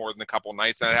mattress more than a couple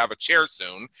nights, and I'd have a chair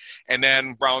soon. And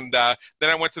then then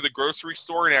I went to the grocery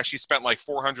store and actually spent like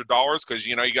 $400 because,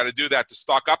 you got to do that to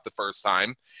stock up the first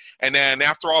time. And then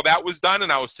after all that was done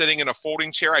and I was sitting in a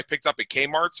folding chair I picked up at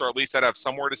Kmart, so at least I'd have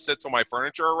somewhere to sit till my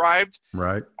furniture arrived.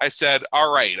 Right. I said,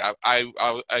 all right,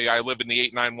 I live in the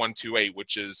 89128,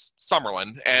 which is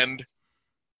Summerlin, and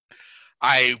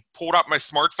I pulled up my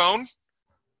smartphone.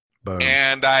 Boom.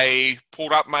 And I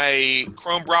pulled up my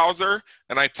Chrome browser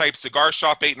and I typed Cigar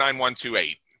Shop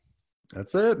 89128.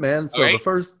 That's it, man. So okay? The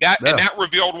first and that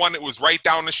revealed one that was right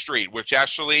down the street, which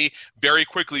actually very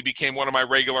quickly became one of my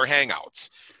regular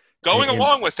hangouts. Going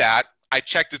along with that, I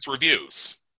checked its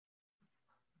reviews.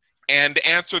 And to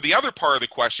answer the other part of the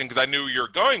question, because I knew you were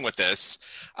going with this,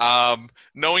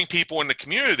 knowing people in the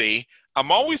community, I'm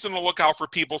always on the lookout for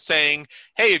people saying,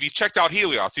 hey, have you checked out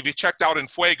Helios? Have you checked out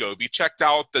Enfuego? Have you checked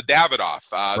out the Davidoff?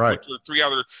 Right. Which are 3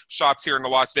 other shops here in the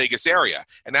Las Vegas area.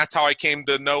 And that's how I came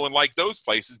to know and like those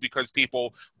places, because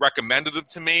people recommended them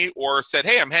to me or said,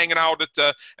 hey, I'm hanging out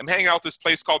at this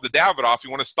place called the Davidoff. You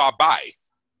want to stop by?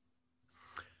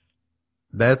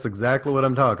 That's exactly what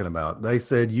I'm talking about. They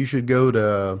said you should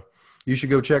go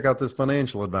check out this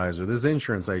financial advisor, this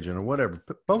insurance agent, or whatever.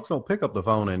 Folks don't pick up the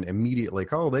phone and immediately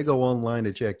call. They go online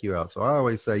to check you out. So I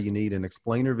always say you need an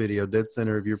explainer video dead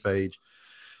center of your page,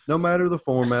 no matter the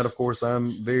format. Of course,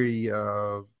 I'm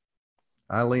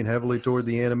I lean heavily toward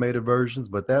the animated versions,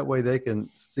 but that way they can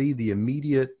see the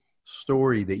immediate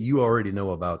story that you already know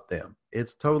about them.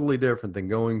 It's totally different than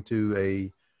going to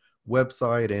a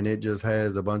website and it just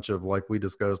has a bunch of, like we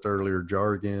discussed earlier,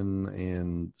 jargon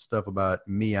and stuff about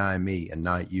me and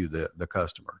not you, the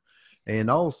customer. And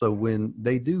also when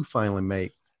they do finally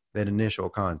make that initial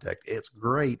contact, it's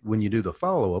great when you do the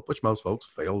follow-up, which most folks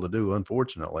fail to do,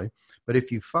 unfortunately. But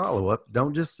if you follow up,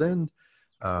 don't just send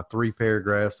 3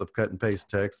 paragraphs of cut and paste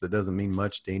text that doesn't mean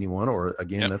much to anyone, or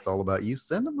again, That's all about you.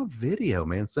 Send them a video,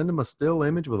 man. Send them a still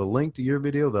image with a link to your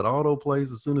video that auto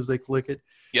plays as soon as they click it.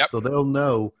 So they'll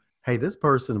know, hey, this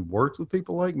person works with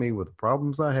people like me with the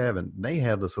problems I have, and they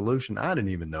have the solution I didn't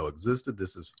even know existed.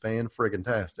 This is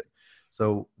fan-friggin-tastic.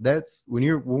 So that's when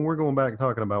we're going back and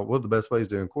talking about what are the best ways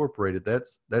to incorporate it.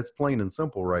 That's plain and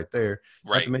simple right there.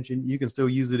 Right. Not to mention, you can still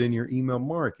use it in your email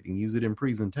marketing, use it in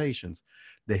presentations.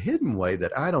 The hidden way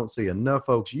that I don't see enough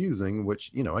folks using,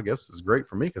 which, I guess is great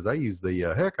for me because I use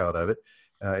the heck out of it,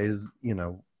 is,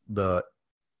 the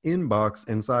inbox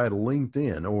inside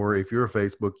LinkedIn, or if you're a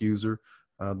Facebook user,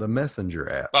 the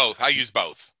Messenger app. Both. I use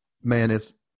both. Man,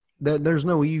 it's that there's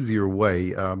no easier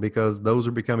way because those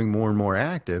are becoming more and more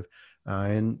active.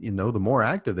 And, the more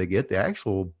active they get, the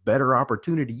actual better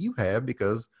opportunity you have,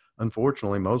 because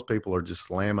unfortunately, most people are just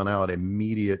slamming out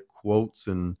immediate quotes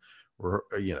and,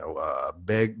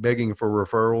 begging for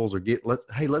referrals,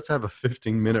 or let's have a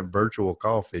 15-minute virtual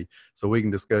coffee so we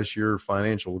can discuss your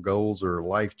financial goals or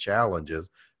life challenges.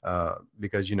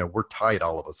 Because we're tight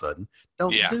all of a sudden.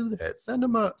 Don't do that. Send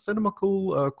them a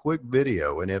cool quick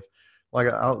video. And if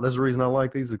that's the reason I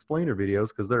like these explainer videos,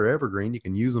 because they're evergreen. You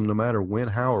can use them no matter when,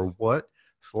 how, or what.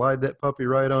 Slide that puppy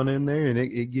right on in there, and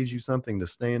it gives you something to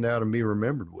stand out and be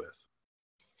remembered with.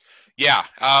 Yeah,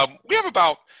 we have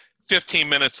about 15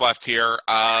 minutes left here,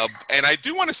 and I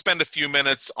do want to spend a few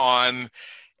minutes on.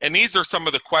 And these are some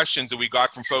of the questions that we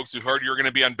got from folks who heard you're going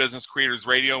to be on Business Creators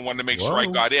Radio and wanted to make sure I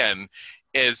got in.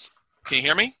 Can you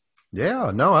hear me?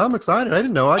 Yeah, no, I'm excited. I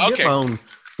didn't know I'd get my own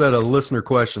set of listener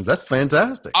questions. That's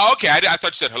fantastic. Okay, I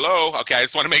thought you said hello. Okay, I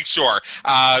just want to make sure.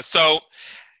 So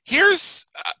here's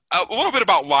a little bit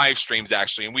about live streams,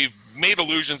 actually. And we've made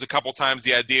allusions a couple times,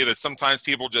 the idea that sometimes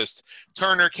people just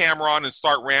turn their camera on and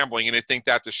start rambling and they think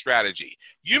that's a strategy.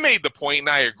 You made the point, and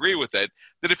I agree with it,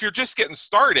 that if you're just getting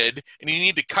started and you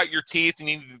need to cut your teeth and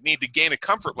you need to gain a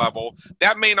comfort level,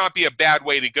 that may not be a bad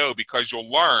way to go, because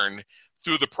you'll learn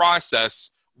through the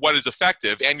process what is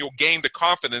effective, and you'll gain the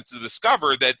confidence to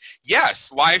discover that,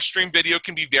 yes, live stream video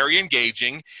can be very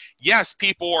engaging. Yes,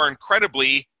 people are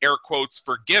incredibly, air quotes,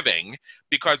 forgiving,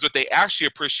 because what they actually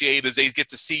appreciate is they get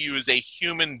to see you as a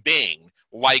human being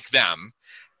like them.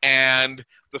 And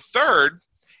the third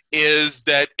is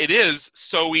that it is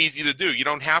so easy to do. You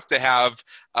don't have to have,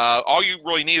 all you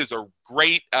really need is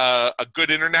a good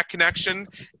internet connection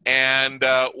and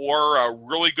or a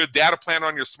really good data plan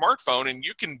on your smartphone, and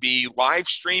you can be live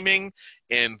streaming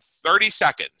in 30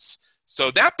 seconds.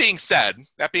 So that being said,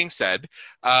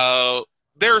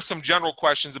 there are some general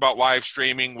questions about live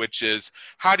streaming, which is,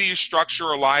 how do you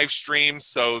structure a live stream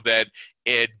so that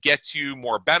it gets you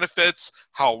more benefits?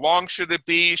 How long should it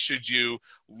be? Should you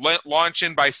launch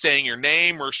in by saying your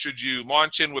name, or should you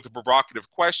launch in with a provocative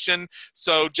question?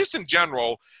 So just in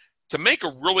general, to make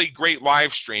a really great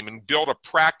live stream and build a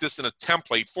practice and a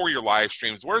template for your live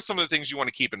streams, what are some of the things you want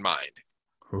to keep in mind?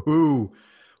 Ooh.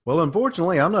 Well,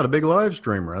 unfortunately, I'm not a big live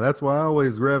streamer. That's why I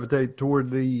always gravitate toward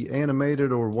the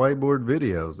animated or whiteboard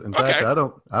videos. In fact,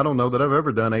 I don't know that I've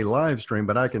ever done a live stream,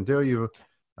 but I can tell you,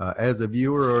 as a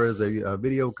viewer or as a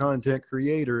video content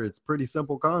creator, it's a pretty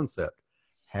simple concept.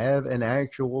 Have an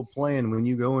actual plan when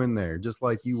you go in there, just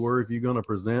like you were if you're going to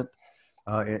present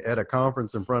at a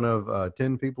conference in front of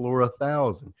 10 people or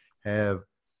 1,000. Have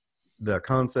the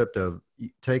concept of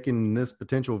taking this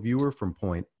potential viewer from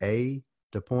point A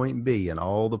to point B and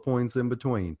all the points in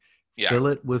between. Yeah. Fill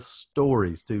it with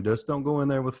stories too. Just don't go in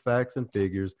there with facts and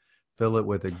figures. Fill it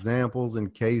with examples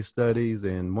and case studies.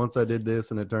 And once I did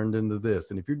this and it turned into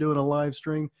this. And if you're doing a live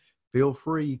stream, feel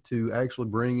free to actually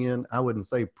bring in, I wouldn't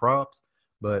say props,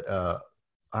 but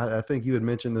I think you had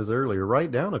mentioned this earlier.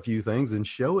 Write down a few things and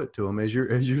show it to them as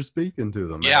you're speaking to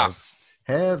them. Yeah.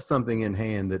 Have something in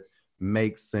hand that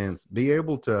makes sense. Be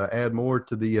able to add more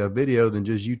to the video than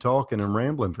just you talking and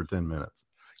rambling for 10 minutes.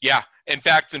 Yeah. In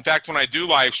fact, when I do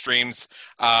live streams,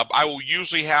 I will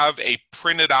usually have a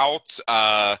printed out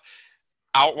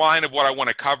outline of what I want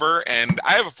to cover. And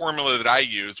I have a formula that I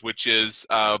use, which is,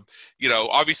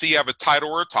 obviously you have a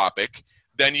title or a topic.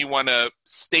 Then you want to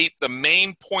state the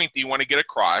main point that you want to get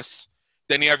across.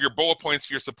 Then you have your bullet points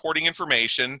for your supporting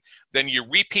information. Then you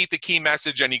repeat the key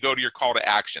message and you go to your call to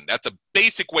action. That's a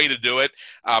basic way to do it.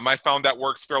 I found that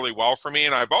works fairly well for me.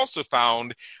 And I've also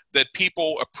found that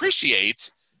people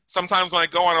appreciate sometimes when I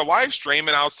go on a live stream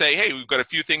and I'll say, hey, we've got a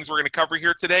few things we're going to cover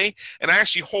here today. And I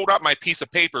actually hold up my piece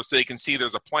of paper so they can see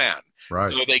there's a plan.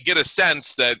 Right. So they get a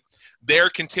sense that they're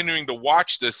continuing to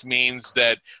watch this means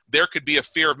that there could be a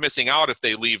fear of missing out if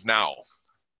they leave now.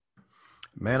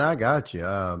 Man, I got you.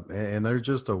 And there's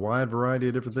just a wide variety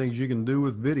of different things you can do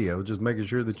with video. Just making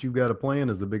sure that you've got a plan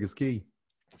is the biggest key.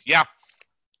 Yeah,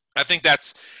 I think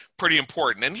that's pretty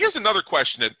important. And here's another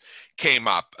question that came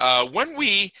up. When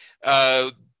we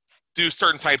do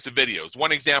certain types of videos,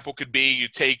 one example could be you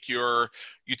take your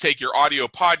audio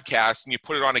podcast and you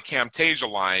put it on a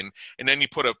Camtasia line, and then you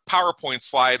put a PowerPoint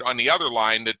slide on the other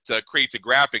line that creates a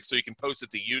graphic so you can post it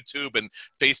to YouTube and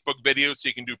Facebook videos, so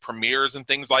you can do premieres and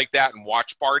things like that and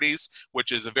watch parties,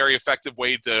 which is a very effective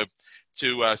way to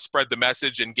spread the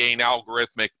message and gain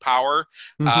algorithmic power.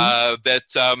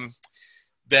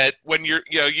 that when you're,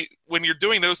 when you're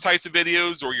doing those types of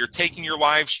videos, or you're taking your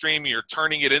live stream, you're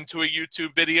turning it into a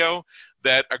YouTube video,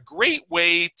 that a great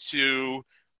way to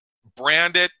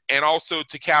brand it and also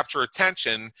to capture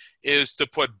attention is to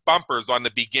put bumpers on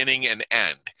the beginning and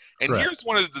end. And Correct. here's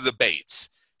one of the debates.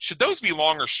 Should those be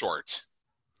long or short?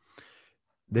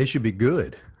 They should be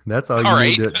good. That's all All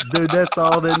you need right. to, dude, that's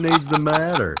all that needs to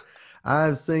matter.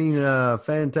 I've seen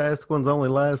fantastic ones only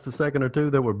last a second or two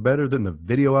that were better than the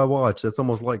video I watched. That's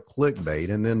almost like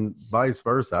clickbait. And then vice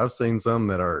versa. I've seen some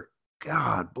that are,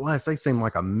 God bless, they seem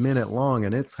like a minute long,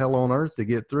 and it's hell on earth to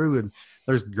get through. And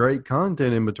there's great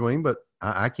content in between, but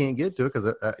I can't get to it because,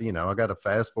 I got to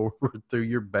fast forward through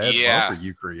your bad bumper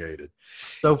you created.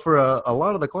 So for a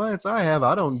lot of the clients I have,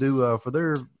 I don't do, for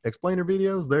their explainer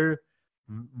videos, they're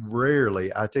rarely,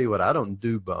 I tell you what, I don't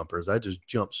do bumpers. I just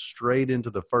jump straight into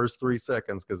the first 3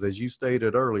 seconds because, as you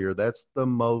stated earlier, that's the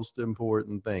most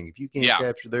important thing. If you can't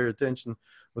capture their attention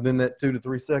within that 2 to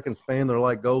 3 second span, they're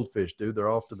like goldfish, dude. They're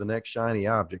off to the next shiny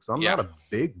object. So I'm not a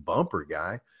big bumper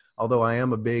guy, although I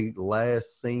am a big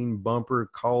last scene bumper,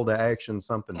 call to action,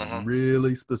 something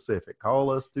really specific. Call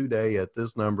us today at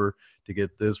this number to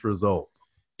get this result.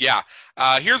 Yeah.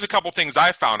 Here's a couple things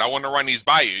I found. I want to run these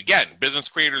by you. Again, Business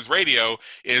Creators Radio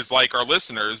is like our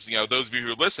listeners, those of you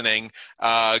who are listening,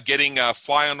 getting a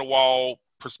fly on the wall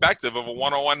perspective of a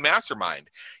one-on-one mastermind.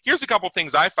 Here's a couple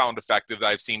things I found effective that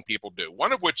I've seen people do.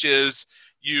 One of which is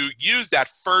you use that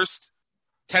first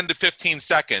 10 to 15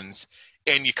 seconds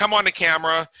and you come on the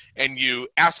camera and you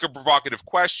ask a provocative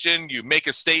question, you make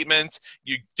a statement,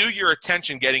 you do your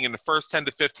attention getting in the first 10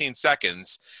 to 15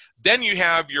 seconds. Then you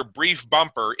have your brief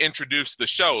bumper introduce the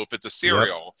show if it's a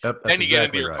serial. Yep, then you get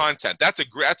into your content.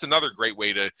 That's another great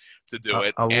way to do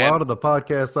it. A lot of the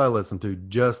podcasts I listen to,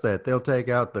 just that. They'll take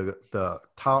out the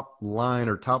top line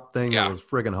or top thing that was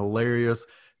friggin' hilarious.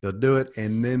 They'll do it,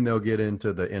 and then they'll get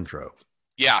into the intro.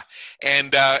 Yeah.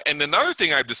 And another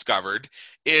thing I've discovered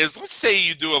is, let's say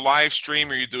you do a live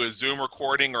stream or you do a Zoom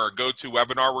recording or a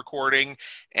GoToWebinar recording,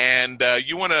 and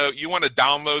you want to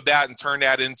download that and turn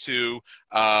that into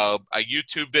a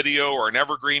YouTube video or an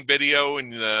evergreen video,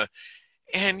 and the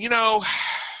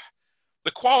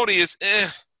quality is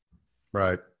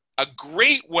right. A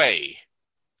great way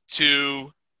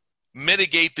to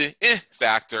mitigate the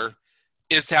factor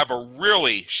is to have a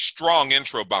really strong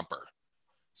intro bumper,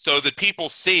 so that people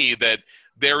see that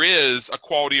there is a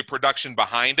quality of production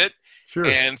behind it. Sure.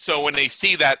 And so when they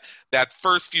see that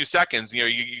first few seconds, you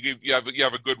have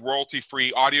a good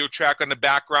royalty-free audio track on the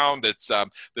background that's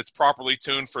properly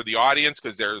tuned for the audience,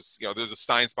 because there's a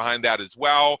science behind that as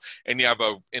well. And you have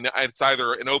it's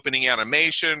either an opening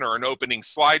animation or an opening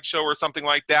slideshow or something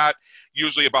like that,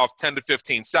 usually about 10 to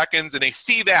 15 seconds. And they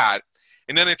see that,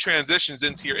 and then it transitions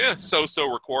into your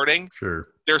so-so recording. Sure.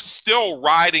 They're still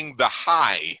riding the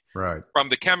high from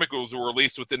the chemicals that were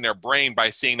released within their brain by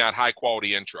seeing that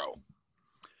high-quality intro.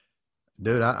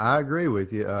 Dude, I agree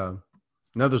with you.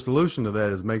 Another solution to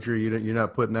that is make sure you're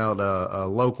not putting out a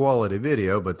low-quality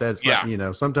video, but that's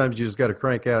not, sometimes you just got to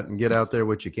crank out and get out there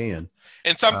what you can.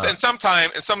 And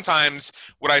sometimes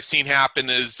what I've seen happen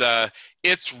is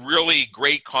it's really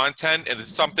great content, and it's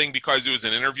something because it was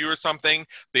an interview or something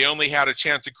they only had a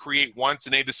chance to create once,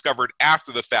 and they discovered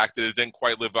after the fact that it didn't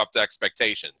quite live up to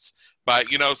expectations. But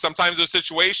sometimes those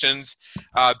situations,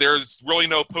 there's really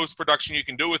no post-production you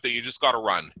can do with it. You just got to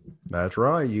run. That's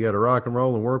right. You got to rock and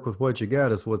roll and work with what you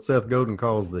got. It's what Seth Godin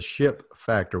calls the ship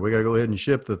factor. We got to go ahead and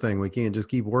ship the thing. We can't just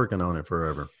keep working on it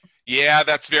forever. Yeah,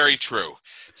 that's very true.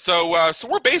 So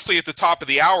we're basically at the top of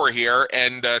the hour here,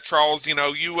 and Charles, you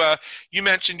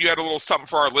mentioned you had a little something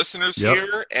for our listeners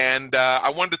here, and I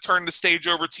wanted to turn the stage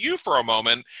over to you for a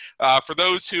moment. For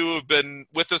those who have been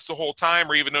with us the whole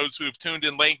time, or even those who have tuned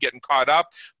in late, getting caught up,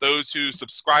 those who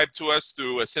subscribe to us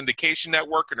through a syndication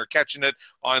network and are catching it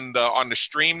on the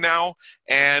stream now,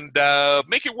 and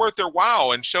make it worth their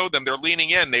while and show them they're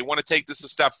leaning in. They want to take this a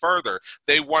step further.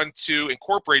 They want to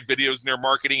incorporate videos in their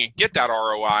marketing and get that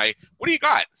ROI. What do you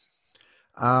got?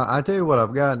 I tell you what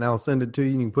I've got, and I'll send it to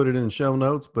you. You can put it in the show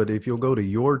notes, but if you'll go to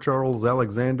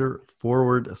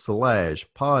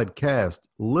yourcharlesalexander.com/podcast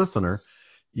listener,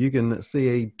 you can see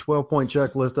a 12-point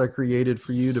checklist I created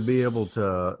for you to be able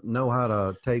to know how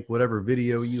to take whatever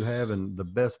video you have and the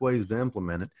best ways to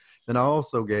implement it. And I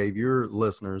also gave your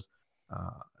listeners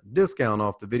discount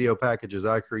off the video packages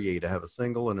I create. I have a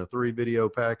single and a 3 video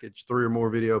package, 3 or more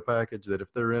video package, that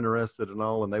if they're interested in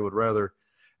all and they would rather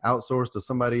outsource to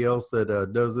somebody else that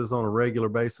does this on a regular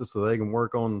basis so they can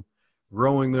work on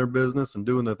growing their business and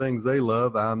doing the things they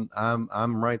love,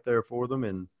 I'm right there for them.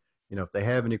 And if they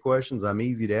have any questions, I'm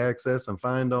easy to access and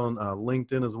find on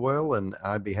LinkedIn as well. And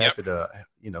I'd be happy to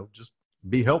just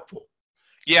be helpful.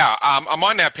 Yeah, I'm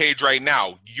on that page right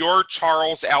now.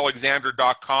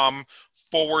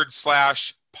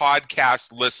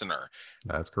 yourcharlesalexander.com/podcast listener.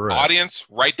 That's correct. Audience,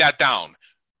 write that down.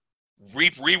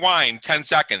 Rewind 10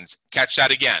 seconds. Catch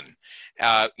that again.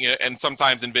 And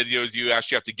sometimes in videos, you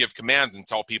actually have to give commands and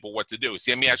tell people what to do.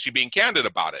 See, I'm actually being candid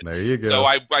about it. There you go. So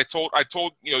I told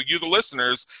you the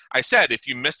listeners, I said, if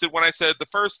you missed it when I said it the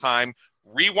first time,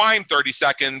 rewind 30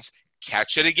 seconds,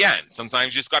 catch it again.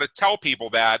 Sometimes you just got to tell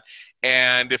people that.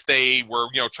 And if they were,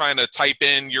 trying to type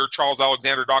in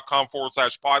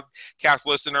yourcharlesalexander.com/podcast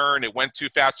listener and it went too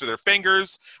fast for their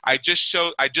fingers, I just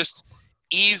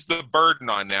eased the burden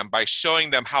on them by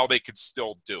showing them how they could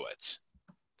still do it.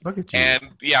 Look at you.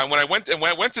 And when I went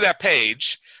to that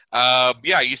page,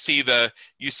 you see the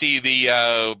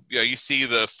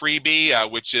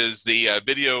freebie, which is the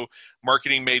video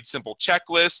marketing made simple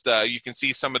checklist. You can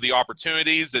see some of the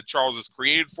opportunities that Charles has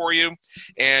created for you.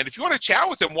 And if you want to chat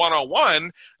with him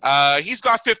one-on-one, he's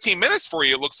got 15 minutes for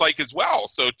you, it looks like, as well.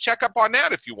 So check up on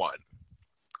that if you want.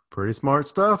 Pretty smart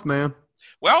stuff, man.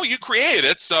 Well, you created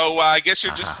it, so I guess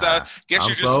you're just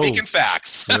speaking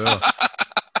facts. Yeah.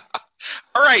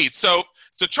 All right, so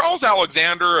Charles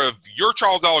Alexander of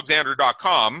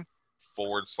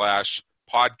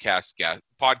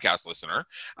yourcharlesalexander.com/podcast listener.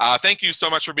 Thank you so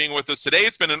much for being with us today.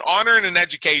 It's been an honor and an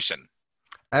education.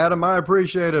 Adam, I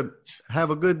appreciate it.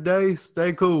 Have a good day.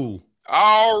 Stay cool.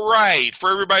 All right, for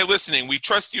everybody listening, we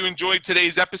trust you enjoyed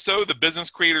today's episode of the Business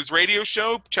Creators Radio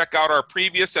Show. Check out our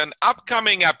previous and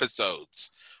upcoming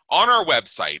episodes on our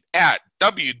website at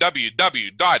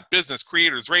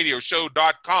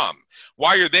www.businesscreatorsradioshow.com.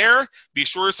 While you're there, be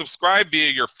sure to subscribe via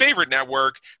your favorite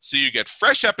network so you get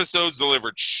fresh episodes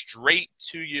delivered straight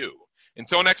to you.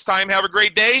 Until next time, have a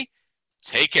great day.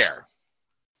 Take care.